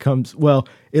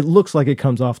 It looks like it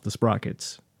comes off the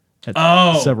sprockets at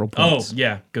several points. Oh,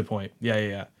 yeah. Good point.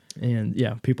 Yeah. And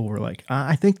yeah, people were like,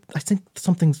 I think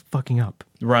something's fucking up.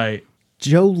 Right.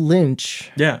 Joe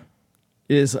Lynch. Yeah.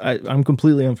 I'm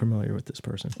completely unfamiliar with this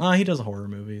person. He does horror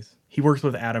movies. He works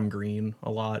with Adam Green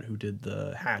a lot, who did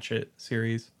the Hatchet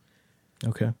series.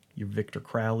 Okay. Your Victor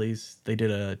Crowley's. They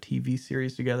did a TV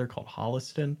series together called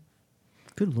Holliston.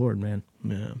 Good Lord, man.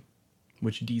 Yeah.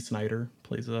 Which Dee Snider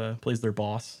plays their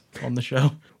boss on the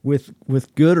show. With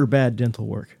good or bad dental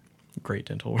work? Great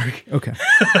dental work. Okay.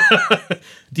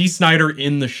 Dee Snider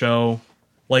in the show,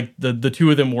 like the two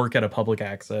of them work at a public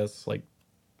access like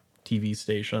TV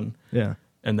station. Yeah.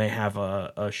 And they have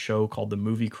a show called The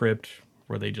Movie Crypt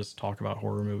where they just talk about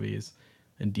horror movies.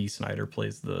 And Dee Snider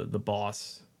plays the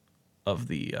boss of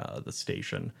the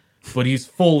station. But he's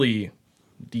fully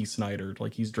Dee Snider,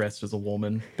 like he's dressed as a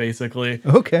woman, basically.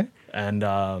 Okay. And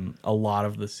a lot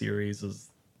of the series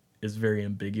is very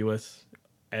ambiguous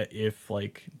if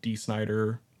like Dee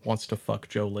Snider wants to fuck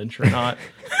Joe Lynch or not.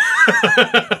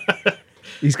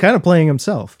 He's kind of playing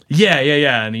himself. Yeah.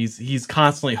 And he's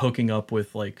constantly hooking up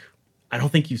with like, I don't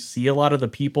think you see a lot of the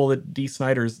people that Dee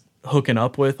Snider's hooking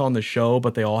up with on the show,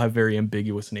 but they all have very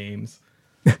ambiguous names.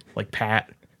 Like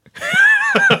Pat.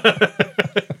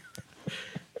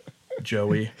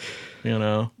 Joey,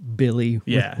 Billy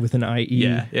with an IE.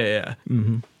 Yeah.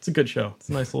 Mm-hmm. It's a good show. It's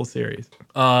a nice little series.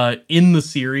 In the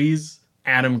series,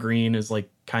 Adam Green is like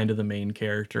kind of the main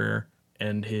character,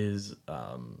 and his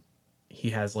he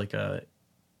has like a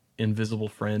invisible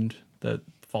friend that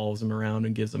follows him around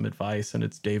and gives him advice, and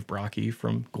it's Dave Brockie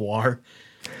from Gwar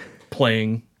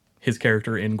playing his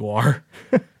character in Gwar.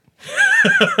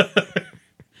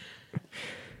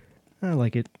 I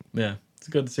like it. Yeah, it's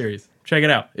a good series. Check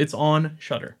it out. It's on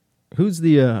Shudder. Who's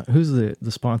the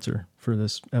sponsor for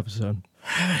this episode? I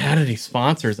haven't had any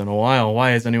sponsors in a while. Why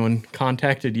has anyone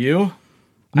contacted you?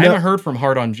 I haven't heard from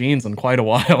Hard on Jeans in quite a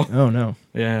while. Oh no.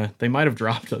 Yeah, they might have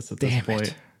dropped us at this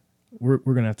point. We're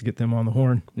gonna have to get them on the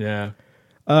horn. Yeah.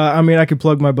 I mean, I could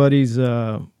plug my buddy's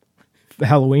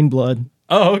Halloween Blood.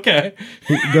 Oh, okay.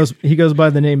 He goes by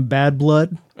the name Bad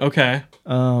Blood. Okay.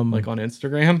 Like on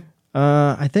Instagram.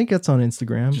 I think that's on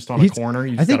Instagram. Just on a corner.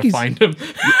 You just gotta find him.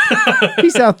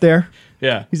 He's out there.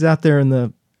 Yeah. He's out there on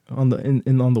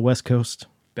the West Coast.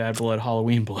 Bad Blood,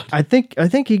 Halloween Blood. I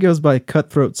think he goes by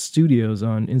Cutthroat Studios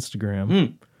on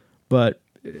Instagram. But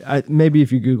maybe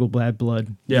if you Google Bad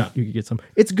Blood, you could get some.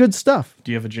 It's good stuff.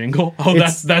 Do you have a jingle? Oh,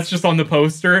 that's just on the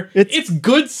poster. It's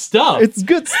good stuff. It's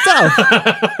good stuff.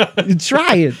 You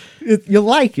try it. You'll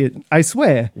like it. I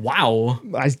swear. Wow.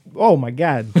 Oh my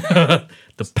God.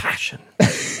 The passion.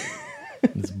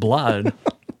 It's blood.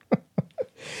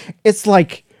 It's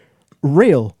like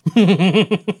real.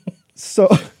 So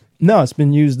no, it's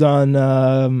been used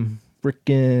on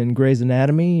frickin' Grey's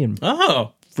Anatomy and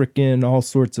frickin' all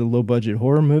sorts of low budget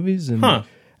horror movies and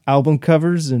album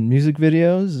covers and music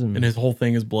videos and his whole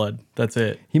thing is blood. That's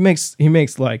it. He makes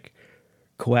like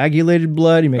coagulated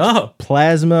blood. He makes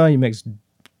plasma. He makes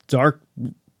dark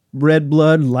red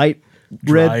blood, light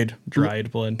red,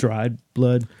 dried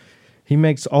blood. He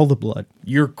makes all the blood.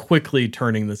 You're quickly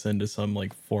turning this into some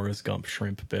like Forrest Gump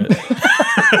shrimp bit.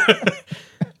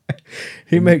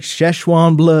 He makes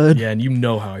Szechuan blood. Yeah, and you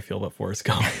know how I feel about Forrest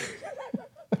Gump.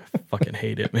 I fucking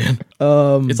hate it, man.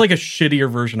 It's like a shittier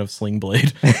version of Sling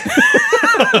Blade.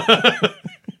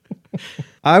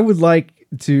 I would like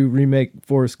to remake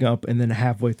Forrest Gump and then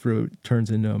halfway through it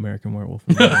turns into American Werewolf.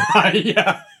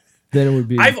 Yeah. Then it would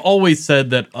be. I've always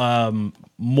said that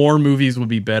more movies would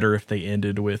be better if they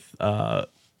ended with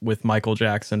Michael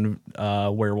Jackson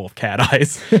werewolf cat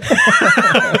eyes.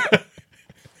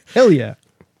 Hell yeah.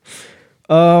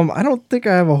 I don't think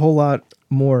I have a whole lot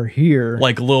more here.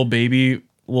 Like little baby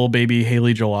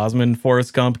Haley Joel Osment,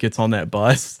 Forrest Gump gets on that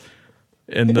bus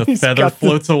and the He's feather got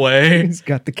floats away. He's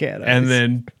got the cat eyes. And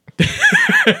then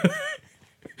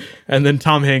and then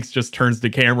Tom Hanks just turns to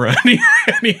camera and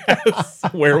he has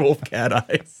werewolf cat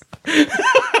eyes.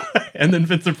 And then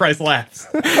Vincent Price laughs.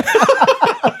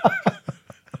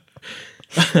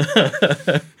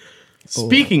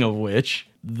 Speaking of which,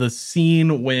 the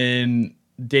scene when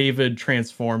David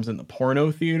transforms in the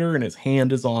porno theater and his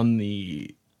hand is on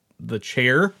the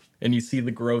chair and you see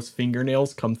the gross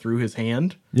fingernails come through his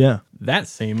hand. Yeah. That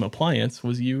same appliance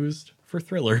was used for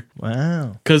Thriller.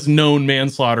 Wow. Because known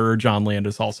manslaughterer John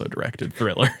Landis also directed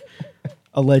Thriller.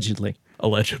 Allegedly.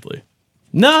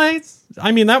 No,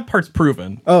 I mean, that part's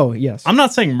proven. Oh, yes. I'm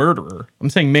not saying murderer. I'm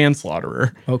saying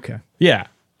manslaughterer. Okay. Yeah.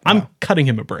 I'm cutting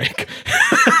him a break.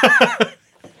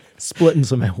 Splitting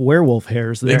some werewolf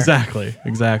hairs there.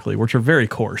 Exactly. Which are very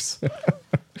coarse.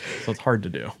 So it's hard to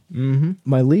do. Mm-hmm.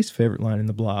 My least favorite line in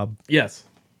The Blob. Yes.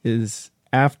 Is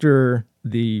after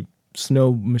the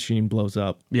snow machine blows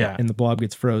up. Yeah. And the Blob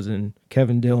gets frozen.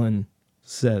 Kevin Dillon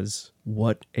says,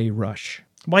 "What a rush."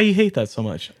 Why you hate that so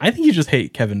much? I think you just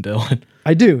hate Kevin Dillon.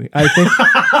 I do. I think.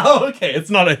 Oh, okay. It's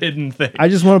not a hidden thing. I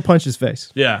just want to punch his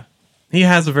face. Yeah. He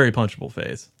has a very punchable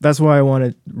face. That's why I want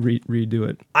to redo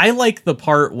it. I like the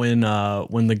part when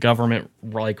the government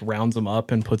like rounds him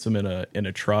up and puts him in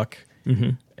a truck,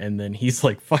 and then he's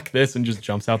like, "Fuck this," and just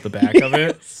jumps out the back of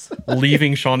it,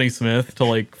 leaving Shawnee Smith to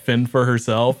like fend for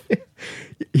herself.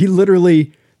 He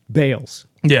literally bails.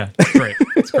 Yeah, it's great.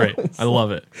 It's great. I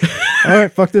love it. All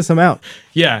right, fuck this. I'm out.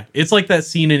 Yeah, it's like that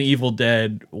scene in Evil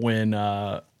Dead when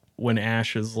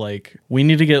Ash is like, "We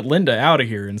need to get Linda out of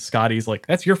here," and Scotty's like,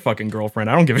 "That's your fucking girlfriend.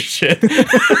 I don't give a shit,"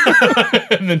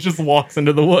 and then just walks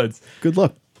into the woods. Good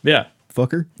luck. Yeah,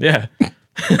 fucker. Yeah.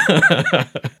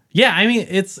 Yeah, I mean,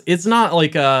 it's not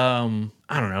like I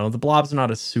don't know, The Blob's not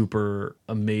a super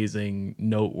amazing,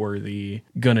 noteworthy,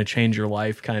 gonna change your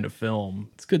life kind of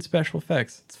film. It's good special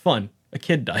effects. It's fun. A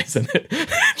kid dies in it.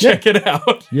 Check it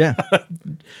out. Yeah.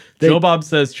 Joe Bob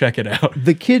says check it out.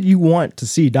 The kid you want to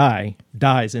see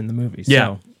dies in the movie. So,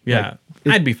 Yeah. Yeah.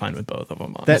 like, I'd be fine with both of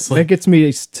them, honestly. that gets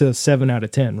me to 7 out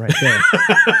of 10 right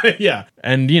there. Yeah.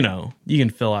 And, you know, you can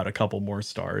fill out a couple more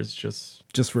stars just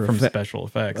for from special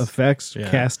effects. Effects,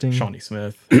 casting. Shawnee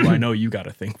Smith, who I know you got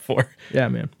a thing for. Yeah,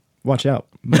 man. Watch out.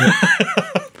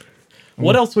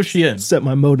 What else was she in? Set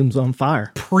my modems on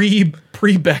fire. Pre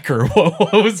Becker.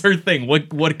 What was her thing?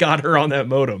 What got her on that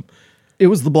modem? It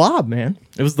was The Blob, man.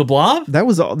 It was The Blob? That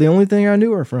was the only thing I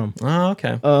knew her from. Oh,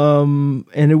 okay.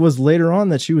 And it was later on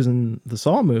that she was in the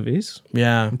Saw movies.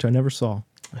 Yeah. Which I never saw.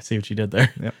 I see what you did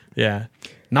there. Yep. Yeah.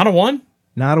 Not a one?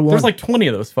 Not a one. There's like 20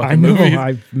 of those fucking I know. movies.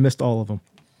 I've missed all of them.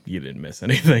 You didn't miss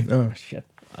anything. Oh, shit.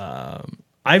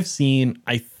 I've seen,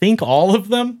 I think, all of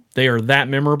them. They are that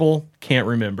memorable. Can't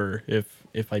remember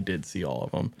if I did see all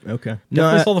of them. Okay.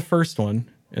 Definitely saw the first one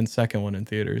and second one in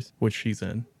theaters, which she's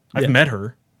in. I've met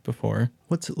her before.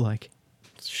 What's it like?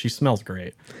 She smells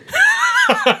great.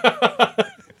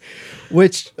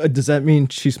 Which, does that mean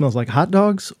she smells like hot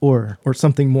dogs or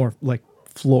something more like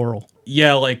floral?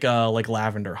 Yeah, like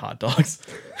lavender hot dogs.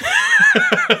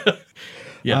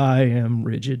 Yeah. I am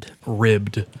rigid.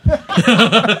 Ribbed.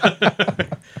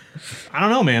 I don't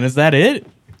know, man. Is that it?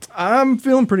 I'm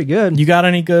feeling pretty good. You got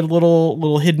any good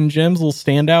little hidden gems, little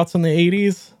standouts in the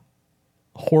 80s?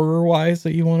 Horror wise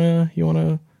that you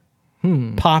wanna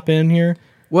pop in here?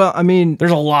 Well, I mean,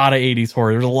 there's a lot of 80s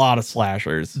horror. There's a lot of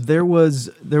slashers. There was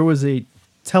a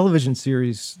television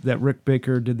series that Rick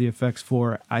Baker did the effects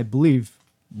for, I believe,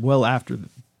 well after the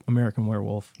American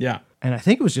Werewolf. Yeah. And I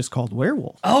think it was just called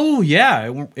Werewolf. Oh, yeah.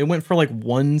 It went for like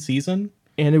one season.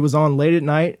 And it was on late at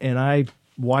night, and I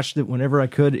watched it whenever I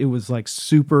could. It was like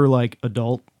super like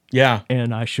adult. Yeah.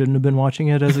 And I shouldn't have been watching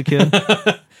it as a kid.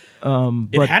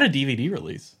 It had a DVD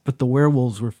release. But the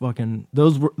werewolves were fucking...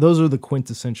 Those are the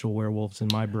quintessential werewolves in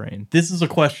my brain. This is a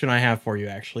question I have for you,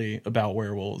 actually, about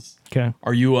werewolves. Okay.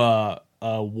 Are you a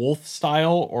wolf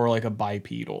style or like a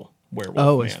bipedal werewolf?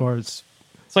 Oh, man? as far as...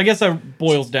 So I guess that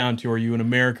boils down to, are you an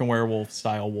American Werewolf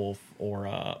style wolf or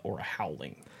a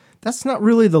howling? That's not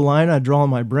really the line I draw in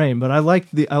my brain, but I like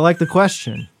the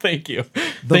question. Thank you.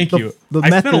 Thank you.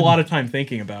 I spent a lot of time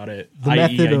thinking about it,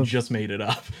 i.e. I just made it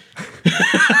up.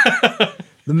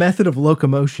 The method of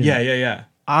locomotion. Yeah.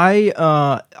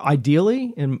 I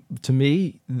ideally, and to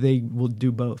me, they will do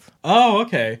both. Oh,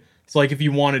 okay. So like if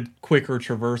you wanted quicker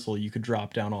traversal, you could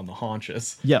drop down on the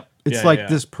haunches. Yeah. It's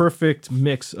this perfect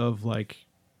mix of like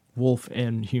wolf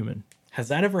and human. Has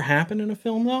that ever happened in a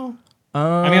film though?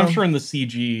 I mean, I'm sure in the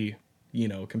CG,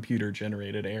 computer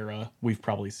generated era, we've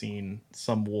probably seen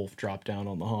some wolf drop down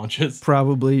on the haunches.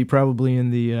 Probably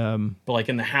in the But like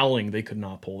in the Howling, they could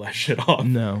not pull that shit off.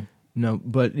 No. No,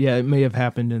 but yeah, it may have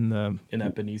happened in the... In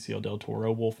that Benicio del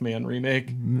Toro Wolfman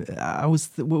remake. What's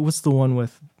the one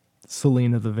with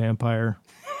Selena the vampire?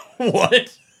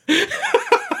 What?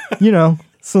 You know,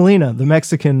 Selena, the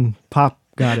Mexican pop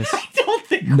goddess. I don't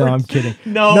think. No, I'm kidding.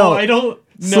 No, I don't.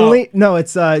 No, no,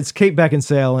 it's Kate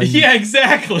Beckinsale. And yeah,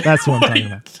 exactly. That's what I'm talking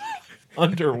about.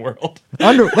 Underworld.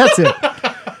 That's it.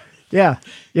 Yeah.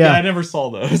 I never saw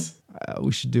those.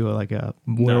 We should do a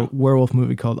werewolf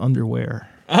movie called Underwear.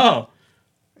 Oh,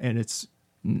 and it's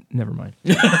never mind.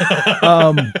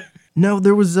 No,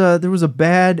 there was a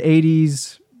bad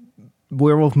 '80s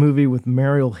werewolf movie with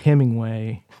Mariel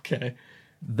Hemingway. Okay.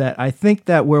 That I think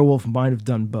that werewolf might have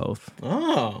done both.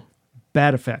 Oh.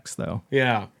 Bad effects though.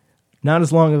 Yeah. Not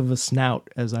as long of a snout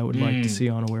as I would like to see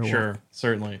on a werewolf. Sure,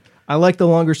 certainly. I like the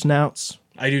longer snouts.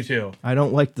 I do too. I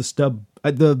don't like the stub.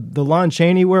 The Lon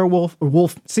Chaney werewolf or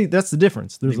wolf. See, that's the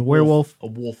difference. There's a werewolf, a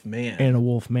wolf man, and a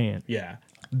wolf man. Yeah.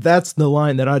 That's the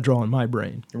line that I draw in my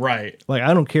brain. Right. Like,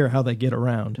 I don't care how they get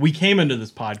around. We came into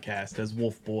this podcast as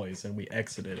wolf boys, and we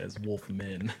exited as wolf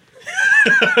men.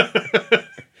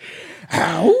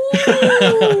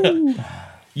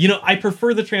 You know, I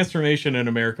prefer the transformation in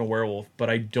American Werewolf, but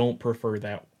I don't prefer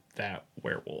that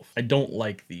werewolf. I don't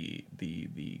like the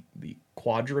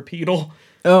quadrupedal.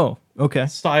 Oh, okay.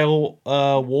 Style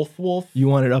wolf. You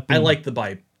want it up? I like the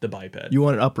biped. You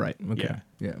want it upright. Okay.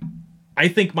 Yeah. I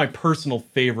think my personal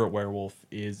favorite werewolf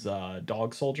is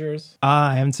Dog Soldiers.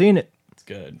 I haven't seen it. It's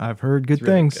good. I've heard good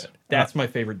really things. Good. That's my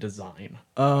favorite design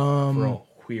for a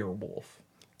werewolf.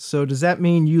 So does that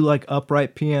mean you like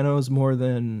upright pianos more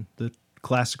than the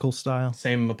classical style?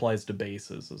 Same applies to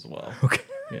basses as well. Okay.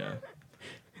 Yeah.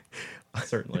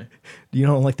 Certainly. You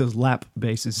don't like those lap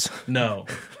basses? No.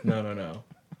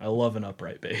 I love an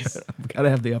upright bass. Gotta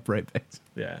have the upright bass.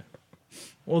 Yeah.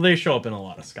 Well, they show up in a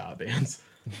lot of ska bands.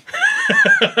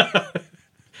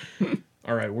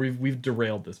 All right, we've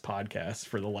derailed this podcast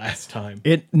for the last time.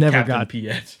 It never Captain got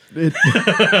Piet.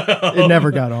 It never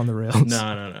got on the rails.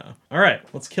 No. All right,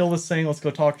 let's kill this thing. Let's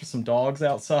go talk to some dogs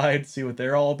outside, see what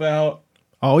they're all about.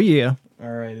 Oh yeah.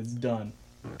 All right, it's done.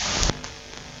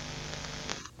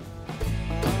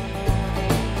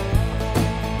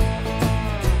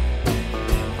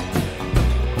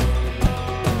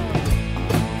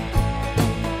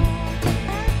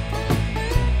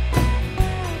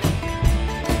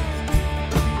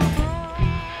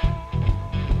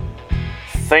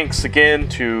 Thanks again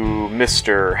to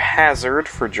Mr. Hazard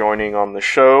for joining on the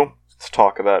show to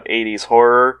talk about 80s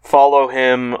horror. Follow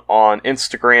him on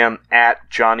Instagram at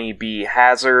Johnny B.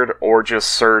 Hazard, or just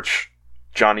search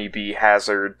Johnny B.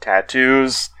 Hazard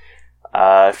Tattoos.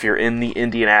 If you're in the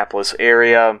Indianapolis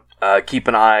area, keep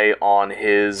an eye on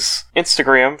his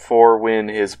Instagram for when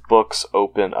his books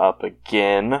open up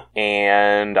again.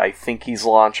 And I think he's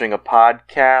launching a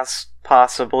podcast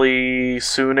possibly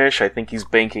soonish. I think he's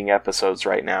banking episodes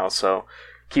right now, so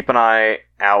keep an eye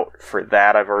out for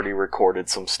that. I've already recorded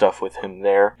some stuff with him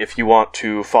there. If you want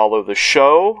to follow the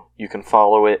show, you can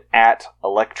follow it at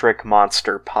Electric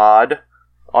Monster Pod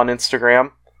on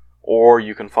Instagram, or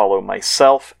you can follow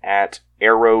myself at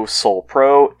Aero Soul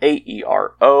Pro,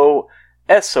 AEROSOULPRO.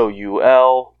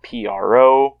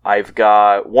 I've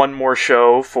got one more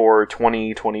show for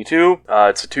 2022.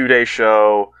 It's a 2-day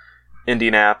show.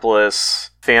 Indianapolis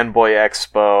Fanboy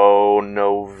Expo,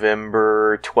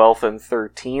 November 12th and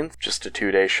 13th. Just a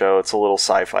 2-day show. It's a little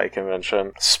sci-fi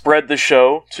convention. Spread the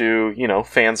show to,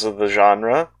 fans of the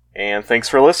genre. And thanks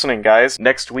for listening, guys.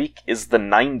 Next week is the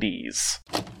 90s.